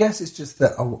what? I guess it's just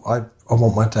that I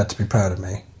want my dad to be proud of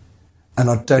me. And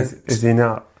I don't... Is he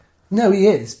not? No, he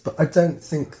is, but I don't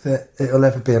think that it'll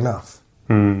ever be enough.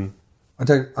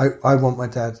 I want my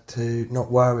dad to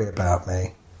not worry about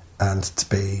me and to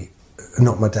be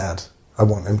not my dad. I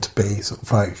want him to be sort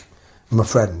of like my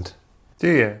friend. Do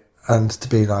you? And to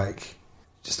be like,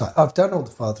 just like, I've done all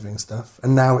the fathering stuff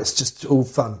and now it's just all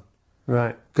fun.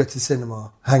 Right. Go to the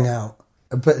cinema, hang out.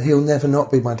 But he'll never not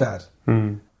be my dad.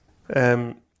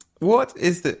 What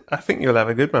is the... I think you'll have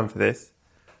a good one for this.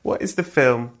 What is the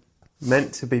film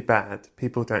meant to be bad?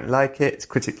 People don't like it. It's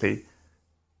critically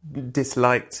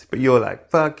disliked. But you're like,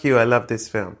 fuck you, I love this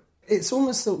film. It's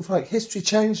almost sort of like history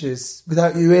changes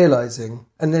without you realising.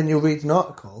 And then you'll read an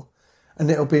article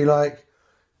and it'll be like,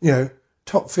 you know,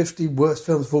 top 50 worst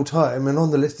films of all time. And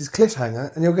on the list is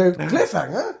Cliffhanger. And you'll go,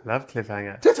 Cliffhanger? Love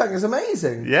Cliffhanger. Cliffhanger's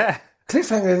amazing. Yeah.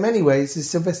 Cliffhanger, in many ways, is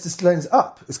Sylvester Stallone's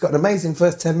Up. It's got an amazing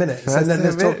first 10 minutes, and then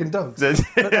there's talking dogs. But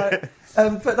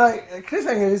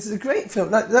Cliffhanger is a great film.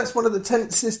 That's one of the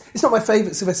tensest... It's not my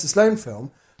favourite Sylvester Stallone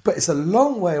film, but it's a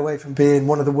long way away from being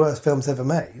one of the worst films ever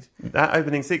made. That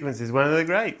opening sequence is one of the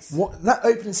greats. That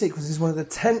opening sequence is one of the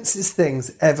tensest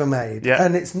things ever made. Yeah.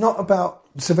 And it's not about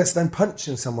Sylvester Stallone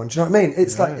punching someone. Do you know what I mean?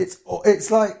 It's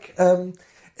like...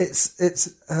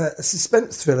 It's a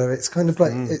suspense thriller. It's kind of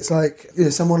like it's like, you know,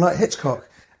 someone like Hitchcock,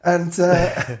 and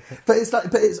but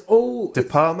it's all De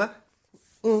Palma.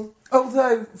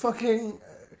 Although fucking,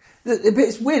 but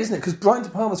it's weird, isn't it? Because Brian De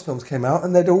Palma's films came out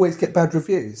and they'd always get bad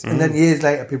reviews, and then years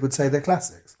later people would say they're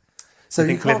classics. So I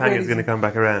think Cliffhanger's going to come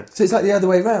back around. So it's like the other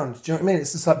way round. Do you know what I mean?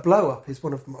 It's just like Blow Up is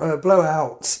one of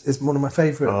Blowout is one of my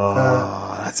favourite.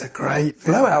 That's a great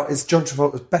film. Blowout is John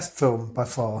Travolta's best film by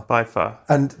far. By far.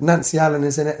 And Nancy Allen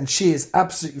is in it, and she is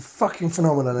absolutely fucking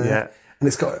phenomenal in it. And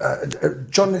it's got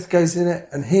John Lithgow's in it,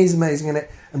 and he's amazing in it.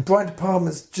 And Brian De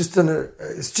Palma's just done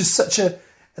it's just such a...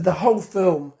 The whole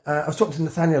film... I was talking to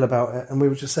Nathaniel about it, and we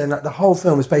were just saying, like, the whole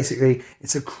film is basically...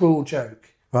 It's a cruel joke,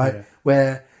 right? Yeah.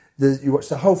 Where... you watch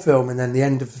the whole film and then the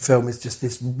end of the film is just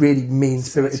this really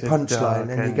mean-spirited punchline,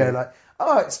 and you go like,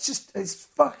 oh, it's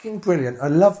fucking brilliant. I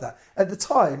love that. At the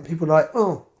time, people were like,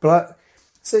 oh, but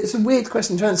so it's a weird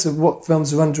question to answer what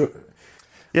films are under...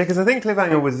 Yeah, because I think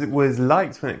Cliffhanger was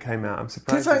liked when it came out. I'm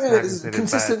surprised. Cliffhanger has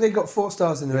consistently got 4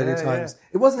 stars in the Radio Times. Yeah.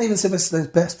 It wasn't even Sylvester Stallone's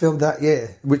best film that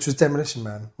year, which was Demolition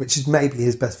Man, which is maybe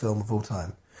his best film of all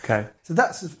time. Okay. So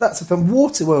that's a film.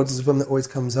 Waterworld is a film that always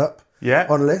comes up. Yeah.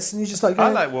 On lists, and you just like... I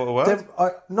like Waterworld.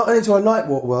 Not only do I like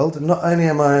Waterworld, and not only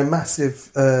am I a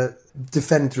massive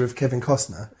defender of Kevin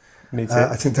Costner. Me too.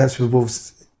 I think Dance with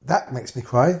Wolves, that makes me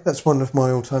cry. That's one of my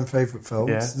all-time favourite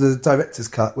films. Yeah. The director's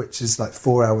cut, which is like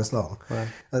 4 hours long. Right.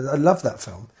 I love that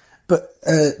film. But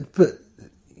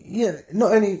yeah,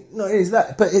 not only is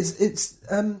that, but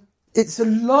it's a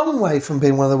long way from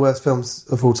being one of the worst films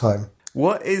of all time.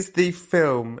 What is the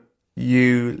film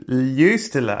you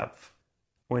used to love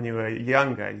when you were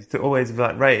younger? You used to always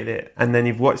like rated it, and then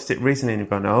you've watched it recently and you've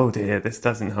gone, oh dear, this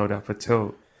doesn't hold up at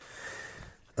all.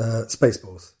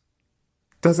 Spaceballs.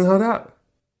 Doesn't hold up?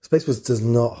 Spaceballs does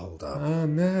not hold up. Oh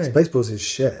no. Spaceballs is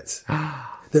shit.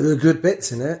 There are good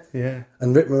bits in it. Yeah.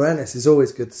 And Rick Moranis is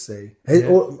always good to see.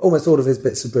 Almost all of his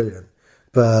bits are brilliant.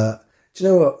 But do you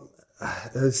know what?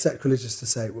 It's sacrilegious to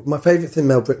say. My favourite thing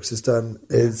Mel Brooks has done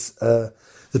is The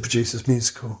Producer's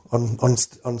Musical on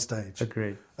stage.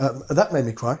 Agree. That made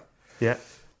me cry. Yeah.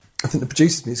 I think The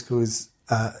Producer's Musical is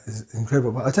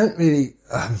incredible. But I don't really...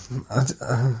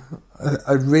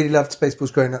 I really loved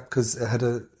Spaceballs growing up because it had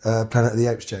a Planet of the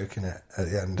Apes joke in it at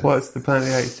the end. What's the Planet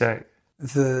of the Apes joke?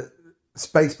 The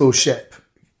Spaceball ship,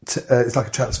 it's like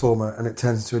a transformer, and it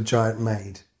turns into a giant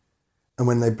maid. And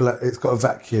when they blow, it's got a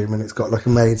vacuum and it's got like a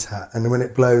maid's hat. And when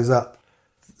it blows up,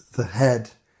 the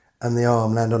head and the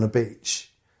arm land on a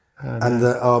beach. Oh, no. And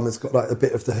the arm has got like a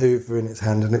bit of the Hoover in its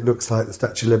hand, and it looks like the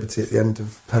Statue of Liberty at the end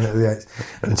of Planet of the Apes.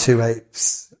 And 2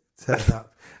 apes turn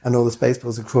up, and all the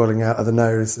Spaceballs are crawling out of the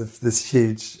nose of this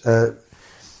huge Statue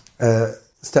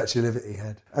of Liberty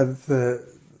head. And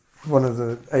one of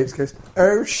the apes goes,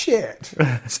 oh shit,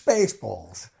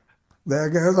 Spaceballs. There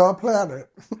goes our planet.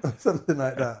 Something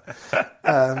like that.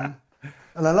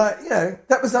 And I like,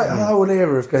 that was like a whole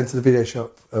era of going to the video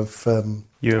shop of...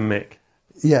 you and Mick.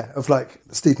 Yeah, of like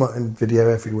Steve Martin video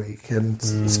every week and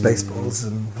Spaceballs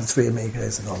and the Three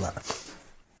Amigos and all that.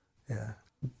 Yeah.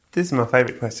 This is my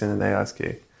favourite question that they ask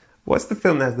you. What's the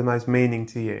film that has the most meaning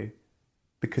to you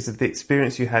because of the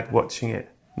experience you had watching it?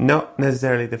 Not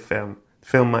necessarily the film. The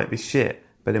film might be shit,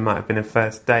 but it might have been a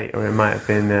first date, or it might have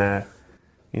been...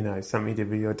 something you did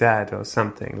with your dad or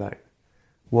something. Like,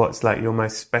 what's like your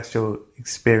most special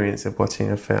experience of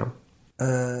watching a film?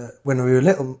 When we were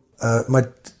little,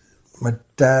 my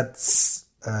dad's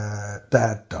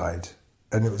dad died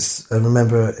and I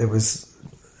remember it was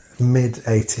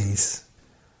mid-80s,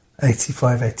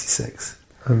 85, 86.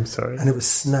 I'm sorry. And it was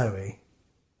snowy.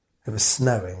 It was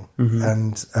snowing,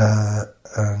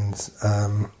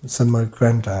 so my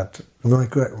granddad,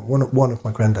 one of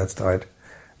my granddads died,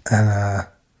 and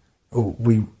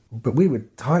we were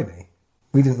tiny.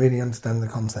 We didn't really understand the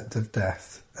concept of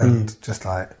death, and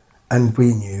and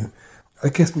we knew. I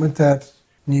guess my dad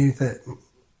knew that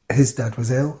his dad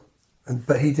was ill,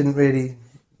 but he didn't really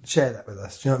share that with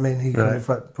us. Do you know what I mean? He kind of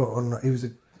like put on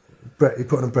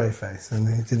a brave face, and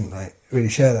he didn't like really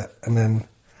share that, and then.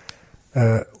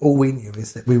 All we knew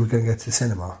is that we were going to go to the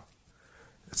cinema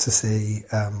to see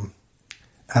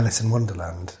Alice in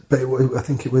Wonderland, but I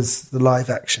think it was the live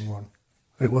action one.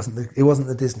 It wasn't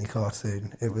the Disney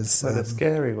cartoon. It was the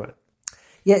scary one.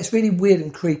 Yeah, it's really weird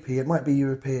and creepy. It might be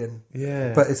European,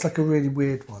 but it's like a really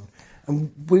weird one.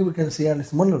 And we were going to see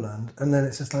Alice in Wonderland, and then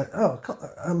it's just like,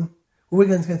 we're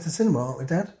going to go to the cinema, aren't we,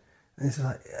 Dad? And he's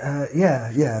like,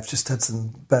 yeah, I've just had some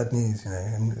bad news, you know.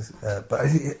 And, but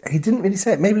he didn't really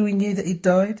say it. Maybe we knew that he'd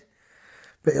died.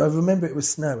 But I remember it was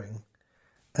snowing.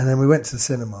 And then we went to the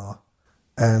cinema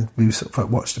and we sort of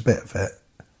like watched a bit of it.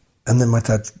 And then my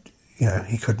dad, you know,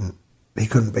 he couldn't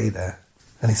be there.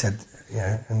 And he said, you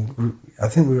know, and I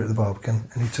think we were at the Barbican,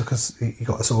 and he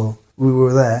got us all, we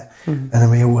were there. And then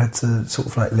we all had to sort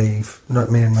of like leave, like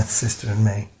me and my sister and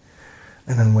me.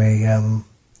 And then we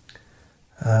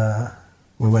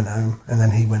went home, and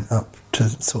then he went up to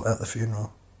sort out the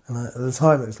funeral. And at the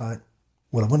time, it was like,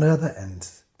 well, I wonder how that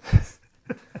ends.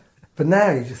 But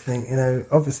now you just think, you know,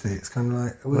 obviously it's kind of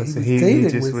like... Well, he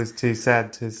was too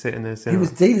sad to sit in the cinema. He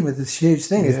was dealing with this huge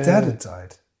thing. His dad had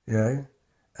died, you know,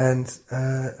 and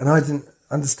I didn't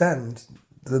understand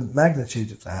the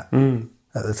magnitude of that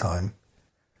at the time.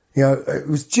 You know, it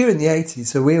was during the 80s,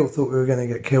 so we all thought we were going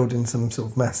to get killed in some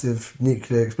sort of massive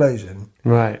nuclear explosion.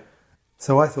 Right.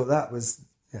 So I thought that was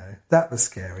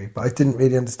scary, but I didn't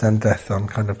really understand death on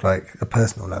kind of like a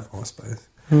personal level, I suppose.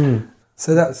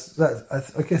 So that's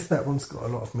I guess that one's got a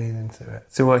lot of meaning to it.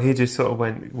 So what, he just sort of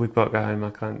went, we've got to go home,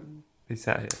 I can't be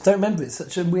sat here. I don't remember, it's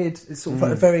such a weird, it's sort of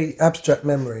like a very abstract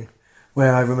memory,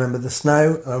 where I remember the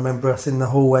snow, I remember us in the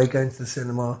hallway going to the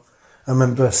cinema, I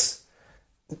remember us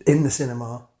in the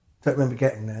cinema, don't remember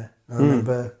getting there, I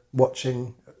remember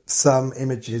watching some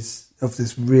images of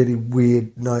this really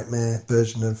weird nightmare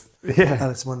version of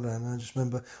Alice in Wonderland, and I just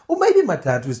remember, or maybe my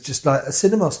dad was just like a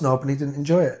cinema snob and he didn't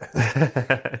enjoy it.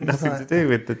 Nothing to do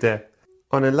with the death.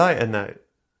 On a lighter note,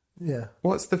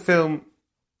 what's the film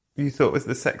you thought was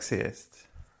the sexiest?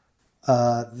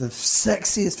 The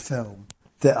sexiest film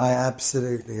that I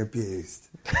absolutely abused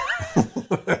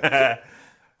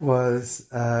was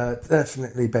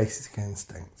definitely Basic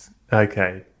Instinct.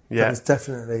 Okay, yeah. That was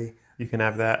definitely... You can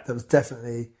have that. That was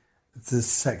definitely the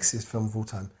sexiest film of all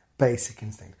time, Basic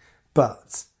Instinct.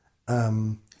 But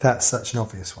that's such an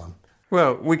obvious one.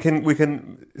 Well, we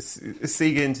can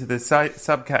seek into the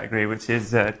subcategory, which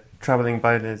is Troubling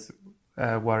Boners,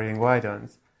 Worrying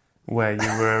Wide-Ons, where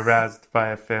you were aroused by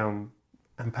a film,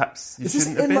 and perhaps you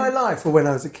shouldn't have been. Is this in my life or when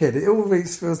I was a kid? It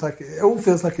always feels like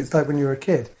it's like when you were a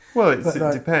kid. Well,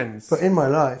 it depends. But in my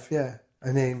life, yeah.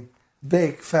 I mean,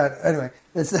 big fan. Anyway,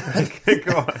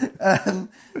 go on.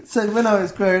 So when I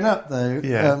was growing up, though,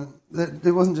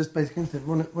 it wasn't just Basic Instinct.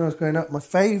 When I was growing up, my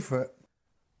favourite.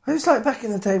 It was like back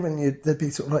in the day when there'd be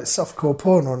sort of like softcore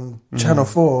porn on Channel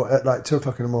 4 at like 2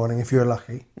 o'clock in the morning, if you were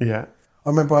lucky. Yeah. I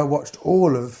remember I watched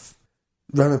all of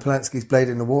Roman Polanski's Blade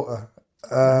in the Water.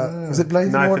 Was it Blade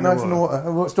in the Water? Knife in the Water. I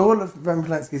watched all of Roman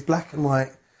Polanski's black and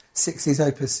white 60s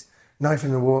opus, Knife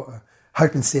in the Water,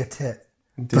 hoping to see a tit.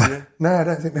 Did you? No, I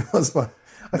don't think there was one.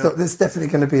 I thought there's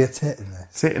definitely going to be a tit in there.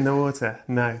 Tit in the water?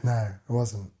 No. No, it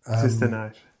wasn't. Just a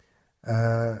knife.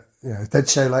 They'd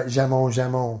show like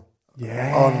Jamon.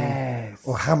 Yes.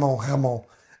 Or Hamon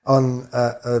on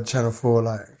Channel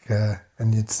 4,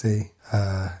 and you'd see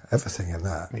everything in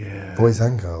that. Yeah. Boys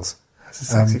and girls. That's a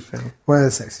sexy film. One of the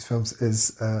sexiest films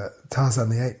is Tarzan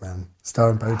the Ape Man,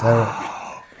 starring Bo Derek.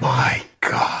 Oh, my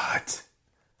God.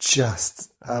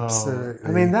 Just absolutely.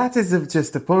 I mean, that is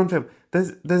just a porn film.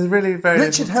 There's really very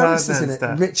Richard little Harris Tarzan is in it.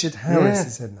 stuff. Richard Harris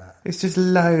is in that. It's just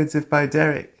loads of Bo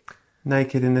Derek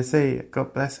naked in the sea.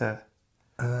 God bless her.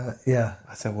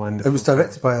 That's a wonderful. It was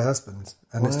directed by her husband,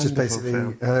 and it's just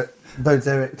basically Bo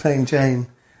Derek playing Jane,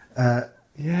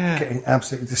 getting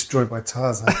absolutely destroyed by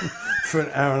Tarzan for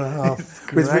an hour and a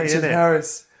half, with Richard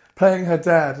Harris playing her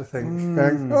dad. I think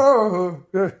going, "Oh,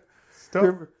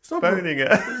 stop boning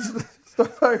her,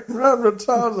 stop boning around with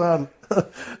Tarzan."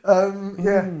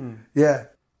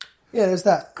 There's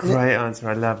that great answer.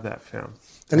 I love that film.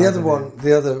 And the other one,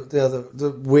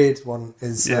 the weird one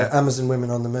is Amazon Women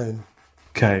on the Moon.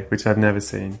 Okay, which I've never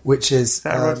seen. Which is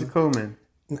that Roger Corman?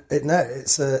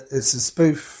 It's a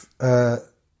spoof.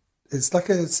 It's like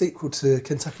a sequel to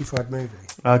Kentucky Fried Movie.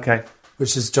 Okay.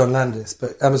 Which is John Landis,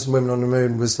 but Amazon Women on the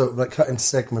Moon was sort of like cut into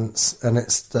segments, and it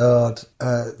starred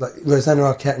like Rosanna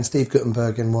Arquette and Steve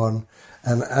Guttenberg in one,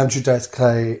 and Andrew Dice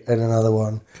Clay in another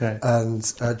one, and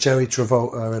Joey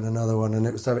Travolta in another one, and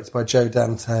it was directed by Joe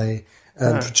Dante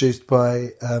and produced by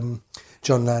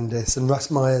John Landis, and Russ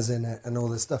Meyer's in it, and all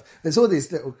this stuff. There's all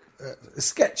these little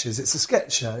sketches. It's a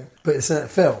sketch show, but it's a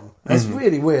film. Mm-hmm. It's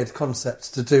really weird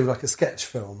concept to do like a sketch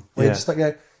film, where you just like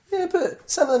go, yeah, but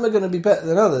some of them are going to be better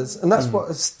than others, and that's what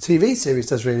a TV series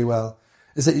does really well,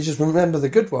 is that you just remember the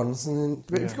good ones, and then,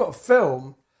 if you've got a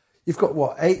film, you've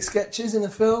got, 8 sketches in a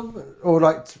film, or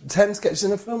like 10 sketches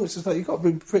in a film, it's just like, you've got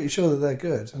to be pretty sure that they're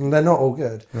good, and they're not all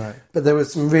good. Right. But there were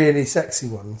some really sexy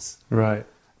ones. Right.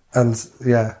 And,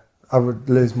 I would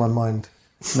lose my mind.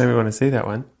 Maybe want to see that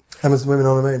one. Amazon Women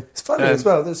on the Moon. It's funny as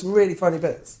well, there's some really funny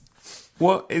bits.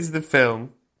 What is the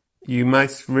film you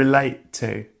most relate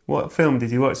to? What film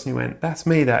did you watch and you went, that's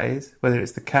me, that is? Whether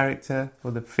it's the character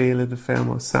or the feel of the film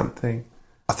or something.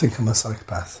 I think I'm a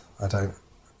psychopath. I don't.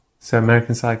 So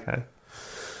American Psycho?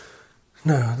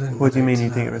 No, I don't. What do you mean you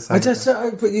think of a psychopath? I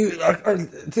don't know, but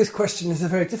this question is a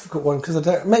very difficult one, because I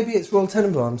don't. Maybe it's Royal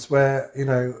Tenenbaums, where,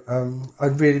 I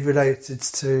really related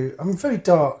to. I'm a very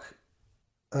dark,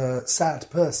 sad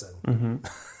person.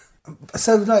 Mm-hmm.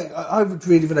 So, I would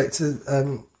really relate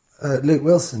to Luke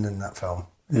Wilson in that film.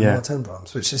 Royal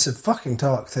Tenenbaums, which is a fucking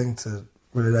dark thing to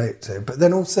relate to. But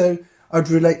then also, I'd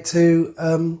relate to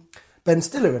Ben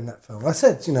Stiller in that film. I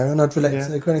said, and I'd relate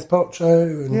to Gwyneth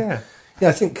Paltrow. And,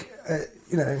 I think, I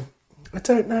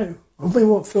don't know. I mean,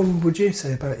 what film would you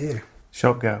say about you?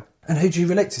 Shop Girl. And who do you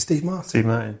relate to? Steve Martin? Steve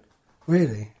Martin.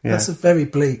 Really? Yeah. That's a very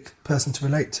bleak person to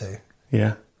relate to.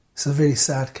 Yeah. It's a really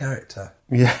sad character.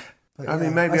 Yeah. But, I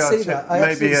mean, maybe I see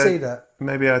that.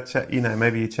 Maybe I'll check,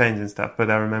 maybe you change and stuff,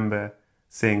 but I remember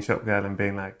seeing Shop Girl and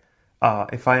being like,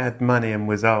 if I had money and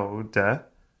was older,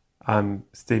 I'm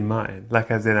Steve Martin.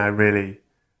 Like, as in, I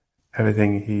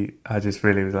just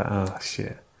really was like, oh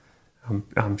shit,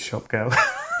 I'm Shop Girl.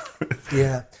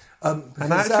 Yeah.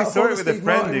 And I actually saw it with a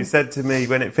friend who said to me,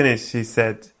 when it finished, she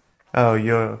said, oh,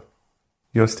 you're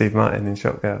Steve Martin in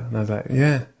Shop Girl. And I was like,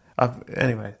 yeah.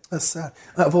 Anyway. That's sad.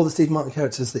 Out of all the Steve Martin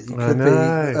characters that you could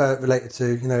be related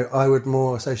to, I would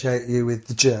more associate you with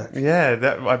the jerk. Yeah,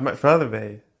 I'd much rather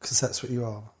be. Because that's what you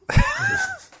are.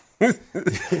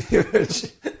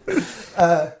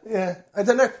 I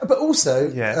don't know. But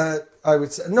also, I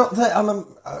would say, not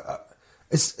that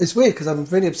it's weird, because I'm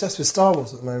really obsessed with Star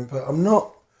Wars at the moment, but I'm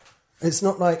not, it's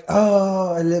not like,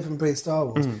 I live and breathe Star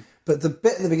Wars. Mm. But the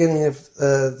bit at the beginning of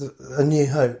A New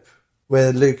Hope,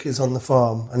 where Luke is on the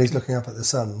farm and he's looking up at the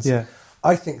suns. Yeah.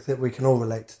 I think that we can all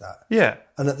relate to that. Yeah.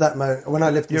 And at that moment, when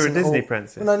I lived in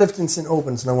when I lived in St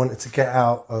Albans and I wanted to get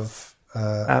out of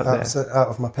out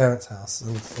of my parents' house,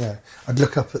 and I'd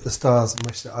look up at the stars and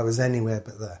wish that I was anywhere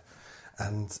but there.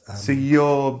 And so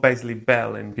you're basically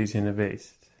Belle in Beauty and the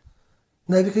Beast.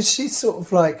 No, because she's sort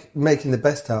of like making the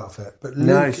best out of it. But Luke,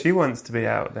 no, she wants to be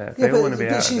out there. They all want to be out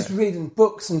there. But she's reading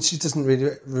books and she doesn't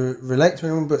really relate to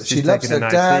anyone, but she loves her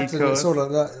dad and it's all like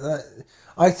that.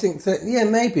 I think that,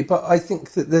 maybe, but I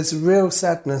think that there's a real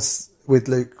sadness with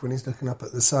Luke when he's looking up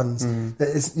at the suns.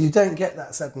 Mm. You don't get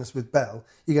that sadness with Belle.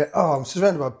 You go, I'm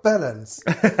surrounded by bellends,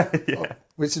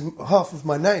 which is half of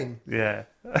my name. Yeah.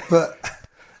 But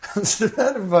I'm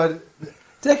surrounded by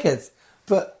dickheads.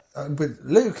 But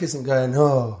Luke isn't going,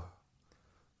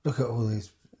 look at all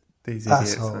these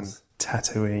idiots on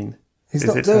Tatooine. He's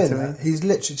not doing that. He's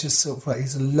literally just sort of like,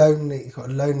 he's got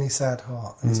a lonely, sad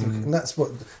heart. And he's looking,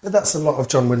 but that's a lot of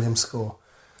John Williams' score.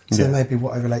 So maybe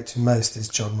what I relate to most is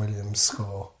John Williams'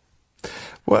 score.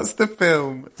 What's the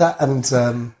film? That and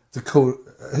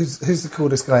who's the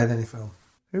coolest guy in any film?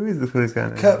 Who is the coolest guy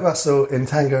in any film? Kurt Russell in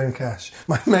Tango and Cash.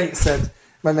 My mate said,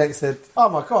 oh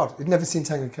my God, he'd never seen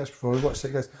Tango and Cash before. He watched it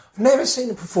and goes, I've never seen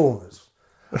a performance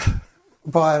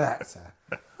by an actor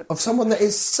of someone that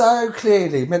is so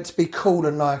clearly meant to be cool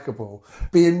and likeable,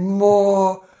 being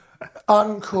more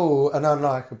uncool and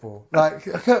unlikable. Like,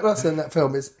 Kurt Russell in that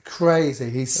film is crazy.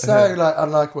 He's so,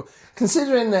 unlikable.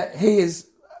 Considering that he is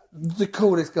the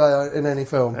coolest guy in any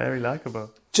film. Very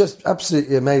likeable. Just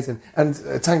absolutely amazing. And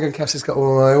Tango and Cash has got one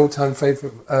of my all-time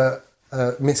favourite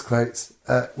misquotes,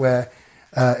 where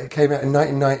it came out in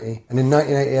 1990, and in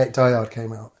 1988 Die Hard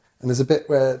came out. And there's a bit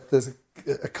where there's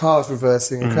a car's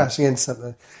reversing and crashing into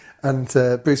something, and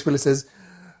Bruce Willis says,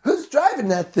 "Who's driving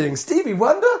that thing? Stevie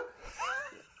Wonder?"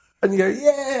 And you go,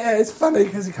 yeah, it's funny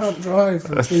because he can't drive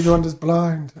and Stevie Wonder's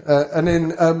blind. And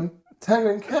in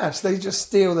Tango and Cash, they just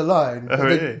steal the line,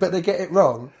 but they get it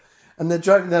wrong. And they're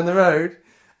driving down the road,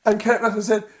 and Kurt Russell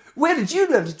said, "Where did you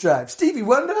learn to drive? Stevie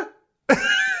Wonder?"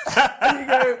 And you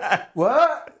go,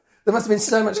 what? There must have been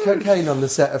so much cocaine on the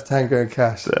set of Tango and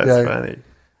Cash. That's funny.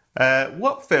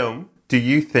 What film do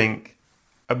you think,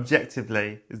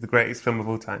 objectively, is the greatest film of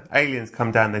all time? Aliens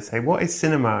come down, they say, "What is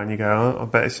cinema?" And you go, "Oh, I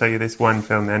better show you this one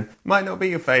film then." Might not be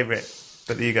your favourite,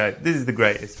 but you go, "This is the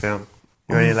greatest film."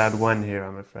 You're only allowed one here,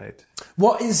 I'm afraid.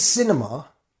 What is cinema?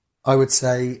 I would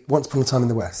say Once Upon a Time in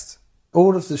the West.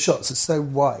 All of the shots are so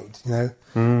wide, you know,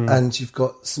 and you've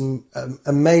got some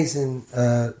amazing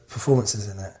performances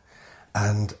in it,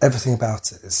 and everything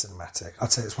about it is cinematic.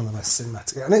 I'd say it's one of the most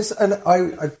cinematic, and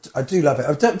I do love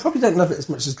it. Probably don't love it as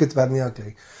much as Good, the Bad, and the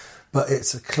Ugly, but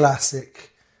it's a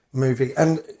classic movie.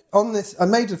 And on this, I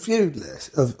made a few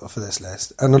for this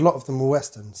list, and a lot of them were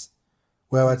westerns,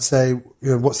 where I'd say, you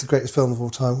know, what's the greatest film of all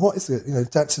time? What is it? You know,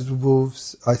 Dances with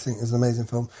Wolves, I think, is an amazing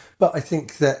film, but I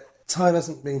think that time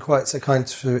hasn't been quite so kind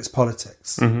to its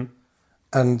politics. Mm-hmm.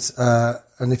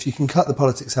 And if you can cut the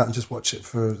politics out and just watch it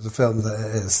for the film that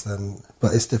it is, then...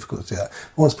 But it's difficult to do that.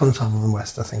 Once Upon a Time in the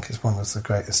West, I think, is one of the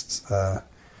greatest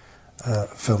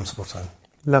films of all time.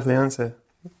 Lovely answer.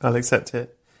 I'll accept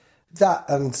it. That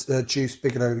and Juice,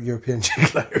 Bigelow, European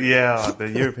Gigolo. Yeah, the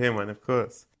European one, of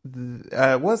course.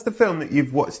 What's the film that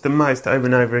you've watched the most over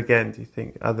and over again, do you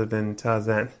think, other than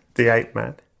Tarzan, the Ape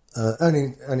Man?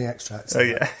 Only extracts. Oh,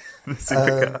 yeah. The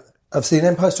supercar. I've seen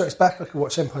Empire Strikes Back. I could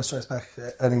watch Empire Strikes Back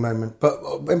at any moment. But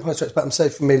Empire Strikes Back I'm so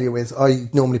familiar with, I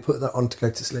normally put that on to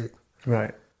go to sleep.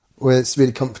 Right. Where it's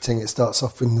really comforting. It starts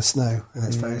off in the snow and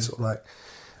it's very sort of like...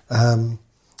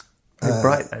 very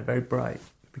bright, though. Very bright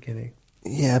at the beginning.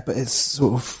 Yeah, but it's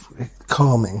sort of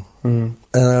calming. Mm.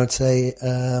 And I would say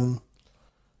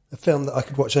a film that I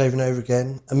could watch over and over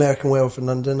again, American Werewolf in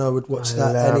London. I would watch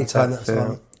that any time that's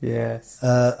on. Yes.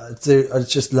 I do. I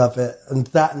just love it. And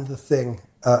that and The Thing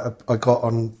I got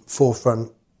on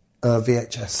Forefront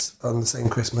VHS on the same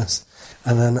Christmas.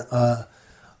 And then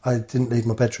I didn't leave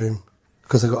my bedroom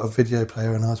because I got a video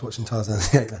player and I was watching Tarzan.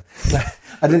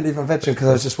 I didn't leave my bedroom because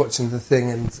I was just watching The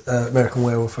Thing and American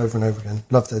Werewolf over and over again.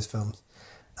 Love those films.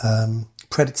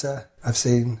 Predator, I've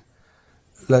seen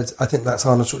loads. I think that's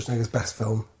Arnold Schwarzenegger's best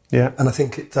film. Yeah. And I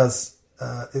think it does...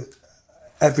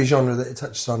 every genre that it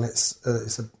touches on, it's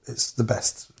the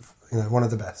best, you know, one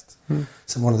of the best.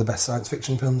 So one of the best science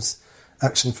fiction films,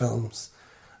 action films,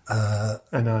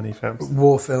 and Arnie films,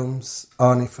 war films,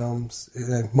 Arnie films, you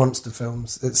know, monster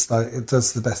films. It's like it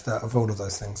does the best out of all of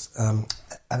those things.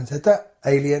 Having said that,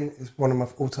 Alien is one of my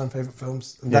all-time favourite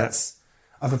films, and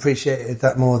I've appreciated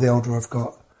that more the older I've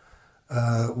got.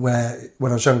 Where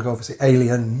when I was younger, obviously,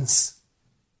 Aliens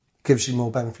gives you more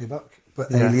bang for your buck.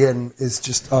 But Alien is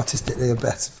just artistically a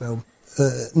better film.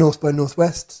 North by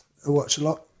Northwest, I watch a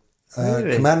lot.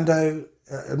 Really? Commando.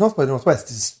 North by Northwest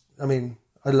is... I mean,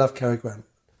 I love Cary Grant.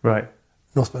 Right.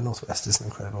 North by Northwest is an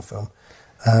incredible film.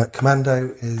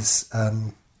 Commando is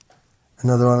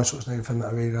another Arnold Schwarzenegger film that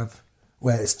I really love,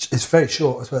 where it's very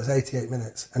short as well. It's 88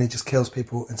 minutes, and he just kills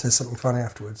people and says something funny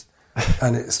afterwards.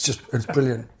 And it's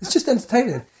brilliant. It's just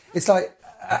entertaining. It's like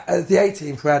the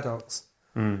A-Team for adults,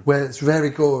 where it's very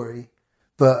gory,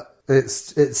 but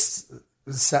it's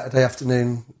Saturday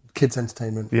afternoon kids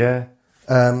entertainment. Yeah.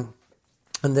 And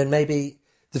then maybe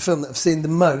the film that I've seen the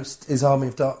most is Army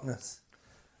of Darkness.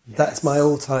 Yes. That's my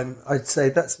all-time. I'd say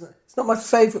it's not my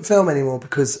favourite film anymore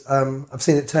because I've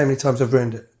seen it so many times I've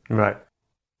ruined it. Right.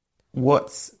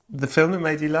 What's the film that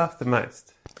made you laugh the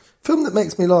most? Film that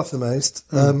makes me laugh the most?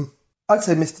 I'd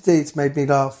say Mr. Deeds made me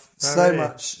laugh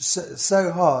much,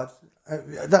 so hard.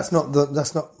 That's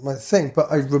not my thing,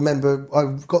 but I remember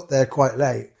I got there quite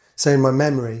late. So in my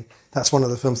memory, that's one of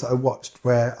the films that I watched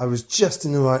where I was just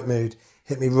in the right mood,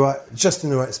 hit me right, just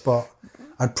in the right spot.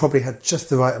 I'd probably had just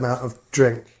the right amount of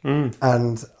drink,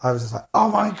 and I was just like, "Oh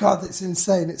my god, that's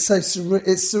insane! It's so surreal.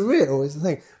 It's surreal, is the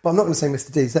thing." But I'm not going to say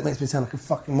Mr. Deeds. That makes me sound like a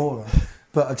fucking moron.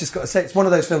 But I've just got to say, it's one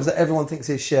of those films that everyone thinks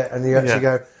is shit, and you actually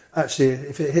go, actually,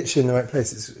 if it hits you in the right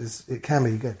place, it can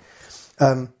be good.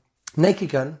 Naked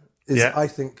Gun is, I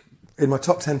think, in my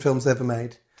top 10 films ever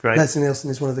made. Great. Leslie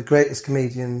Nielsen is one of the greatest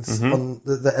comedians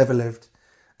that ever lived,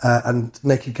 and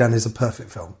Naked Gun is a perfect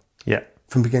film. Yeah,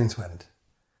 from beginning to end.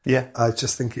 Yeah, I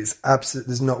just think it's absolute.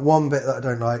 There's not one bit that I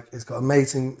don't like. It's got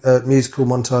amazing musical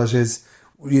montages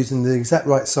using the exact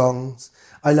right songs.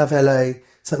 I Love LA.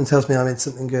 Something tells me I'm in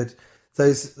something good.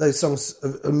 Those songs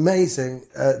are amazing.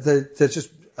 They're just.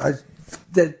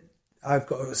 I've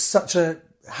got such a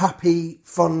happy,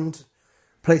 fond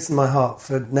place in my heart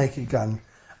for Naked Gun,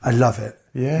 I love it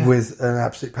with an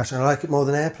absolute passion. I like it more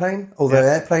than Airplane, although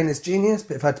Airplane is genius.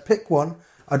 But if I had to pick one,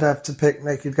 I'd have to pick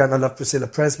Naked Gun. I love Priscilla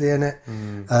Presley in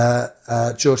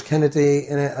it, George Kennedy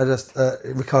in it.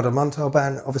 Ricardo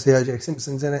Montalban, obviously O.J.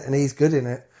 Simpson's in it, and he's good in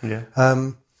it. Yeah.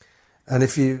 And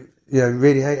if you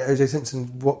really hate O.J.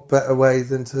 Simpson, what better way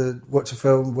than to watch a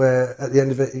film where at the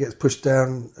end of it he gets pushed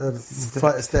down a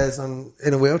flight of stairs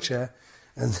in a wheelchair,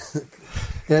 and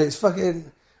it's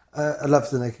fucking. I love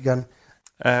The Naked Gun.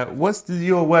 What's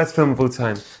your worst film of all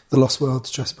time? The Lost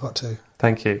World, Jurassic Park 2.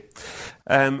 Thank you.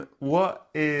 What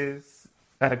is...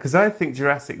 Because I think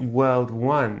Jurassic World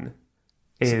 1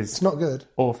 is... It's not good.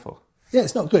 Awful. Yeah,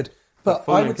 it's not good. But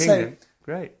I would say...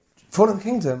 Great. Fallen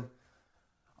Kingdom...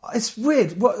 It's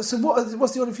weird. What's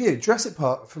the order for you? Jurassic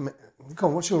Park from... Come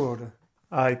on, what's your order?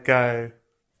 I go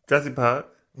Jurassic Park,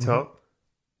 top.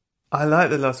 I like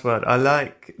The Lost World. I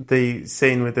like the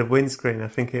scene with the windscreen. I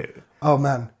think it... Oh,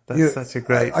 man. That's such a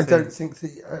great I don't think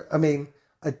that... I mean,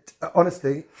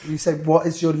 honestly, you say, what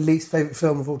is your least favourite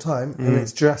film of all time? And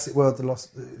it's Jurassic Park, The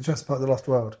Lost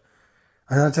World.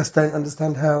 And I just don't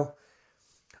understand how...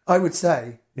 I would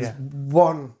say there's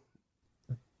one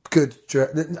good...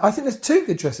 I think there's two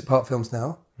good Jurassic Park films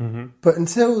now. Mm-hmm. But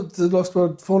until The Lost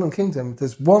World, Fallen Kingdom,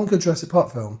 there's one good Jurassic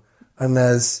Park film. And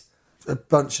there's a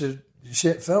bunch of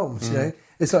shit films, you know?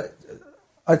 It's like...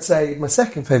 I'd say my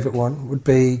second favourite one would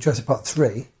be Jurassic Park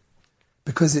 3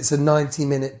 because it's a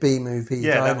 90-minute B-movie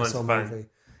dinosaur movie.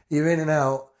 You're in and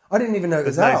out. I didn't even know it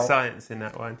was out. There's no science in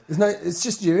that one. It's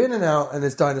just you're in and out and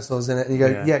there's dinosaurs in it and you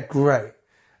go, yeah great.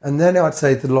 And then I'd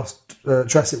say the Lost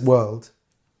Jurassic World.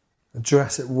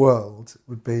 Jurassic World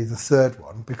would be the third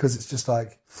one because it's just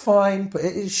like, fine, but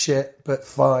it is shit, but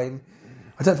fine.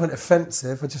 I don't find it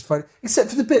offensive. I just find...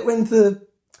 Except for the bit when the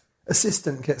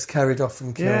assistant gets carried off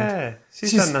and killed. Yeah,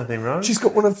 she's done nothing wrong. She's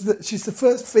got she's the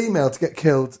first female to get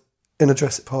killed in a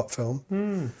Jurassic Park film.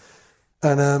 And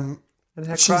her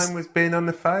crime was being on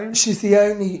the phone. She's the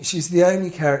only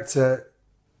character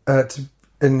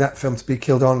in that film to be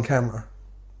killed on camera.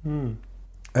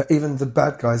 Even the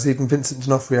bad guys, even Vincent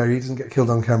D'Onofrio, he doesn't get killed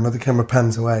on camera. The camera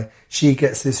pans away. She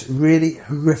gets this really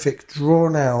horrific,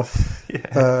 drawn out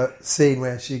scene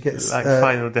where she gets like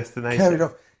Final Destination carried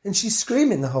off. And she's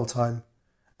screaming the whole time.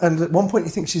 And at one point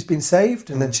you think she's been saved,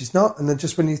 and then she's not. And then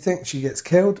just when you think she gets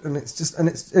killed, and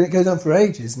it goes on for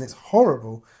ages, and it's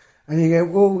horrible. And you go,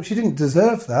 well, she didn't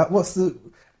deserve that.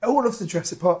 All of the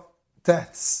Jurassic Park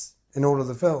deaths in all of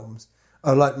the films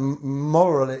are like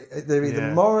morally, they're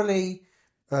either morally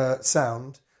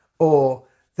sound or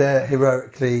they're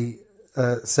heroically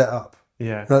set up.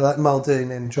 Yeah. Like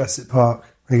Muldoon in Jurassic Park,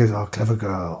 and he goes, "Oh, clever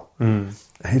girl."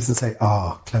 He doesn't say,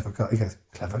 "Oh, clever girl." He goes,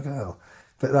 "Clever girl."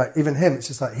 But like even him, it's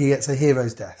just like he gets a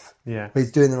hero's death. Yeah, where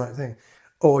he's doing the right thing.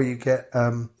 Or you get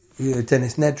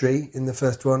Dennis Nedry in the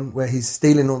first one, where he's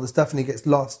stealing all the stuff and he gets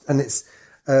lost, and it's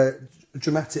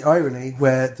dramatic irony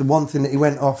where the one thing that he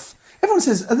went off. Everyone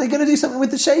says, "Are they going to do something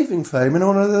with the shaving foam and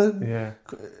all of the?"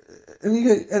 And you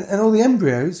go, and all the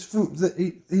embryos that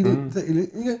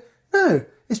you go, no,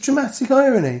 it's dramatic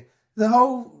irony. The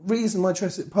whole reason why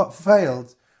Jurassic Park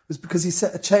failed was because he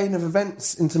set a chain of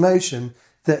events into motion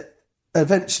that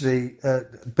eventually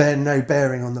bear no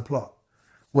bearing on the plot,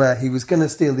 where he was going to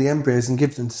steal the embryos and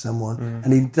give them to someone,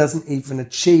 and he doesn't even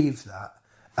achieve that,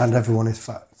 and everyone is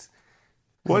fucked.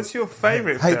 What's your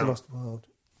favourite film? Hate the Lost World.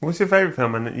 What's your favourite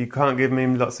film? And you can't give me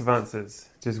lots of answers,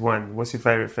 just one. What's your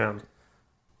favourite film?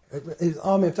 It's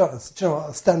Army of Darkness. Do you know what?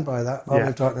 I'll stand by that. Army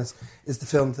of Darkness is the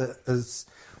film that has...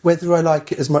 Whether I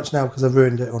like it as much now because I've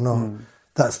ruined it or not,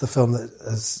 that's the film that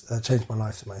has changed my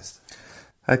life the most.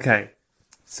 Okay,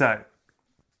 so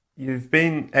you've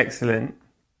been excellent.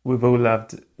 We've all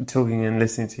loved talking and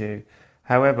listening to you.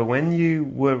 However, when you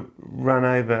were run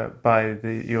over by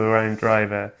your own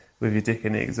driver with your dick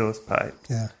in the exhaust pipe...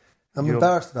 Yeah, I'm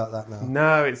embarrassed about that now.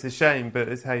 No, it's a shame, but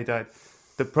it's how you died.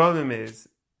 The problem is,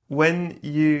 when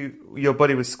your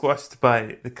body was squashed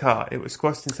by the car, it was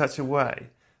squashed in such a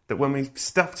way that when we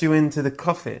stuffed you into the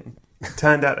coffin, it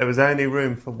turned out there was only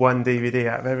room for one DVD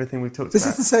out of everything we talked about. This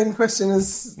is the same question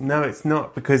as... No, it's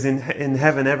not, because in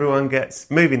heaven everyone gets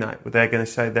movie night where they're going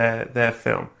to show their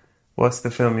film. What's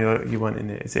the film you want in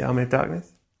it? Is it Army of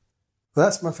Darkness? Well,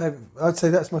 that's my favourite. I'd say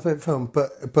that's my favourite film,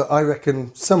 but I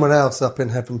reckon someone else up in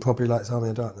heaven probably likes Army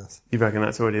of Darkness. You reckon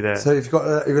that's already there? So if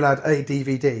you're allowed a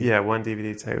DVD? Yeah, one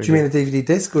DVD tape. Do you mean a DVD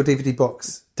disc or DVD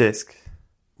box? Disc.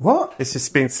 What? It's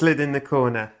just been slid in the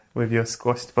corner with your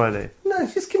squashed body. No,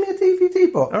 just give me a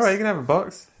DVD box. All right, you can have a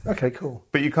box. Okay, cool.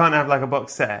 But you can't have like a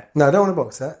box set. No, I don't want a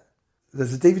box set.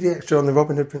 There's a DVD extra on the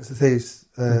Robin Hood Prince of Thieves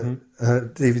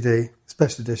DVD,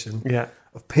 special edition. Yeah.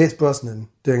 of Pierce Brosnan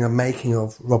doing a making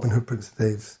of Robin Hood, Prince of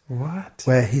Thieves. What?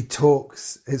 Where he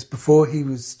talks, it's before he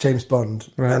was James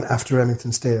Bond and after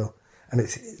Remington Steele. And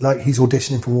it's like he's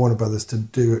auditioning for Warner Brothers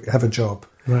to have a job.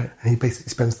 Right. And he basically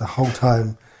spends the whole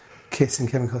time kissing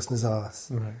Kevin Costner's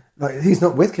ass. Right. Like, he's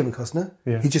not with Kevin Costner.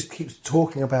 Yeah. He just keeps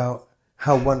talking about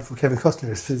how wonderful Kevin Costner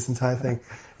is for this entire thing.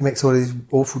 He makes all these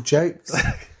awful jokes.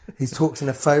 He talks in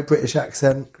a faux British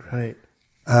accent. Right.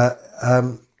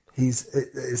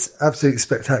 It's absolutely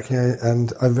spectacular,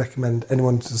 and I recommend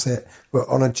anyone to see it. But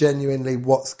on a genuinely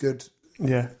what's good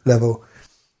level.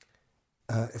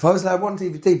 If I was allowed one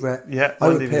DVD, Brett, I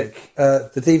would pick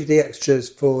the DVD extras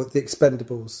for The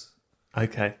Expendables.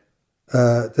 Okay.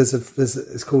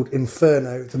 It's called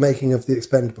Inferno, the making of The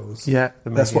Expendables. Yeah,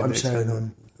 that's what I'm showing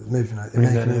on the movie night. The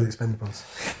making of The Expendables.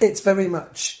 It's very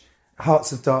much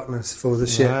Hearts of Darkness for the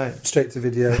shit straight to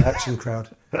video action crowd.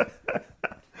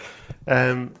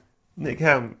 Nick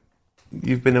Helm,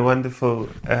 you've been a wonderful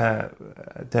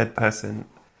dead person.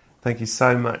 Thank you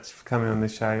so much for coming on the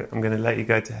show. I'm going to let you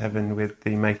go to heaven with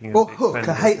the making of The Hook. Expendables.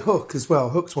 I hate Hook as well.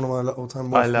 Hook's one of my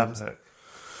all-time I love Hook.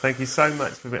 Thank you so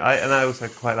much for being... and I also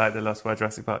quite like The Lost World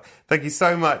Jurassic Park. Thank you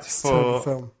so much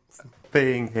for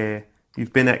being here.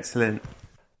 You've been excellent.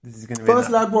 This is going to be... First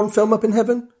lad, one film up in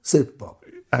heaven, Super Bowl.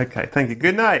 Okay, thank you.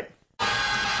 Good night.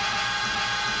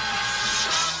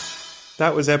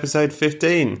 That was episode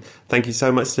 15. Thank you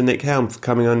so much to Nick Helm for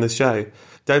coming on the show.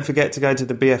 Don't forget to go to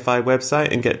the BFI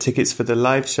website and get tickets for the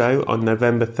live show on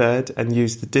November 3rd and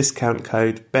use the discount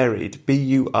code BURIED,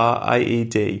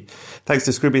 BURIED. Thanks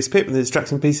to Scroobius Pip and the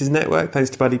Distraction Pieces Network. Thanks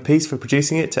to Buddy Peace for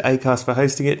producing it, to Acast for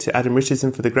hosting it, to Adam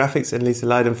Richardson for the graphics, and Lisa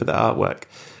Lydon for the artwork.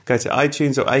 Go to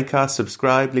iTunes or Acast,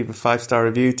 subscribe, leave a 5-star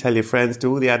review, tell your friends,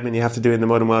 do all the admin you have to do in the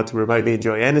modern world to remotely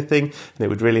enjoy anything, and it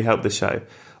would really help the show.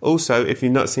 Also, if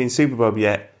you've not seen Superbob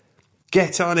yet,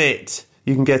 get on it!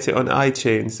 You can get it on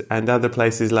iTunes and other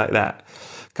places like that.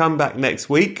 Come back next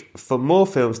week for more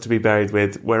films to be buried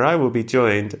with, where I will be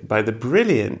joined by the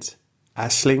brilliant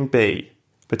Aisling B.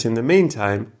 But in the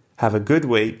meantime, have a good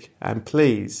week and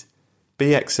please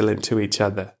be excellent to each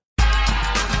other.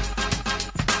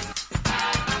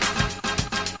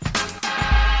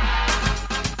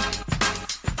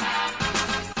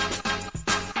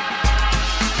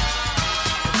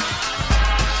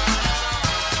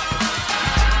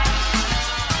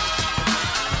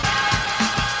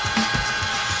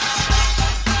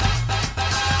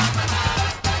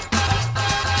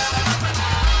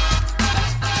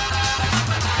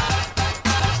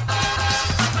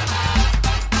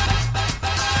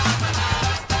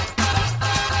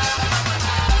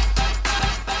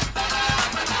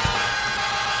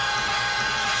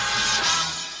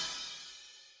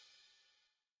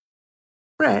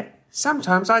 Brett,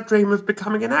 sometimes I dream of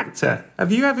becoming an actor.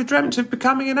 Have you ever dreamt of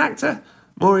becoming an actor?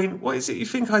 Maureen, what is it you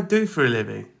think I do for a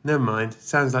living? Never mind,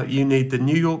 sounds like you need the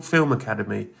New York Film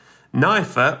Academy.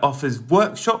 NYFA offers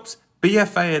workshops,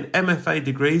 BFA and MFA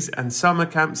degrees and summer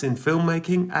camps in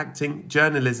filmmaking, acting,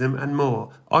 journalism and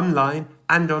more, online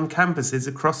and on campuses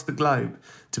across the globe.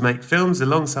 To make films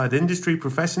alongside industry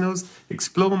professionals,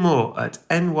 explore more at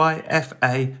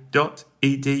nyfa.edu.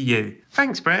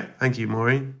 Thanks, Brett. Thank you,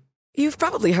 Maureen. You've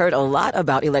probably heard a lot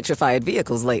about electrified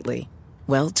vehicles lately.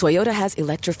 Well, Toyota has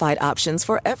electrified options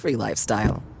for every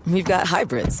lifestyle. We've got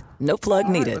hybrids, no plug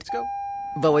needed. Let's go.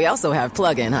 But we also have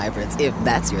plug-in hybrids, if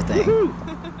that's your thing.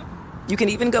 Woohoo! You can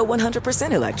even go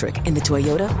 100% electric in the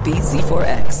Toyota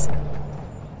BZ4X.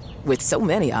 With so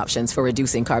many options for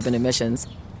reducing carbon emissions,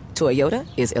 Toyota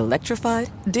is electrified,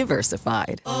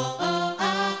 diversified.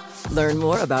 Learn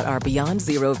more about our Beyond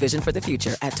Zero vision for the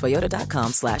future at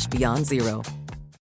toyota.com/beyondzero.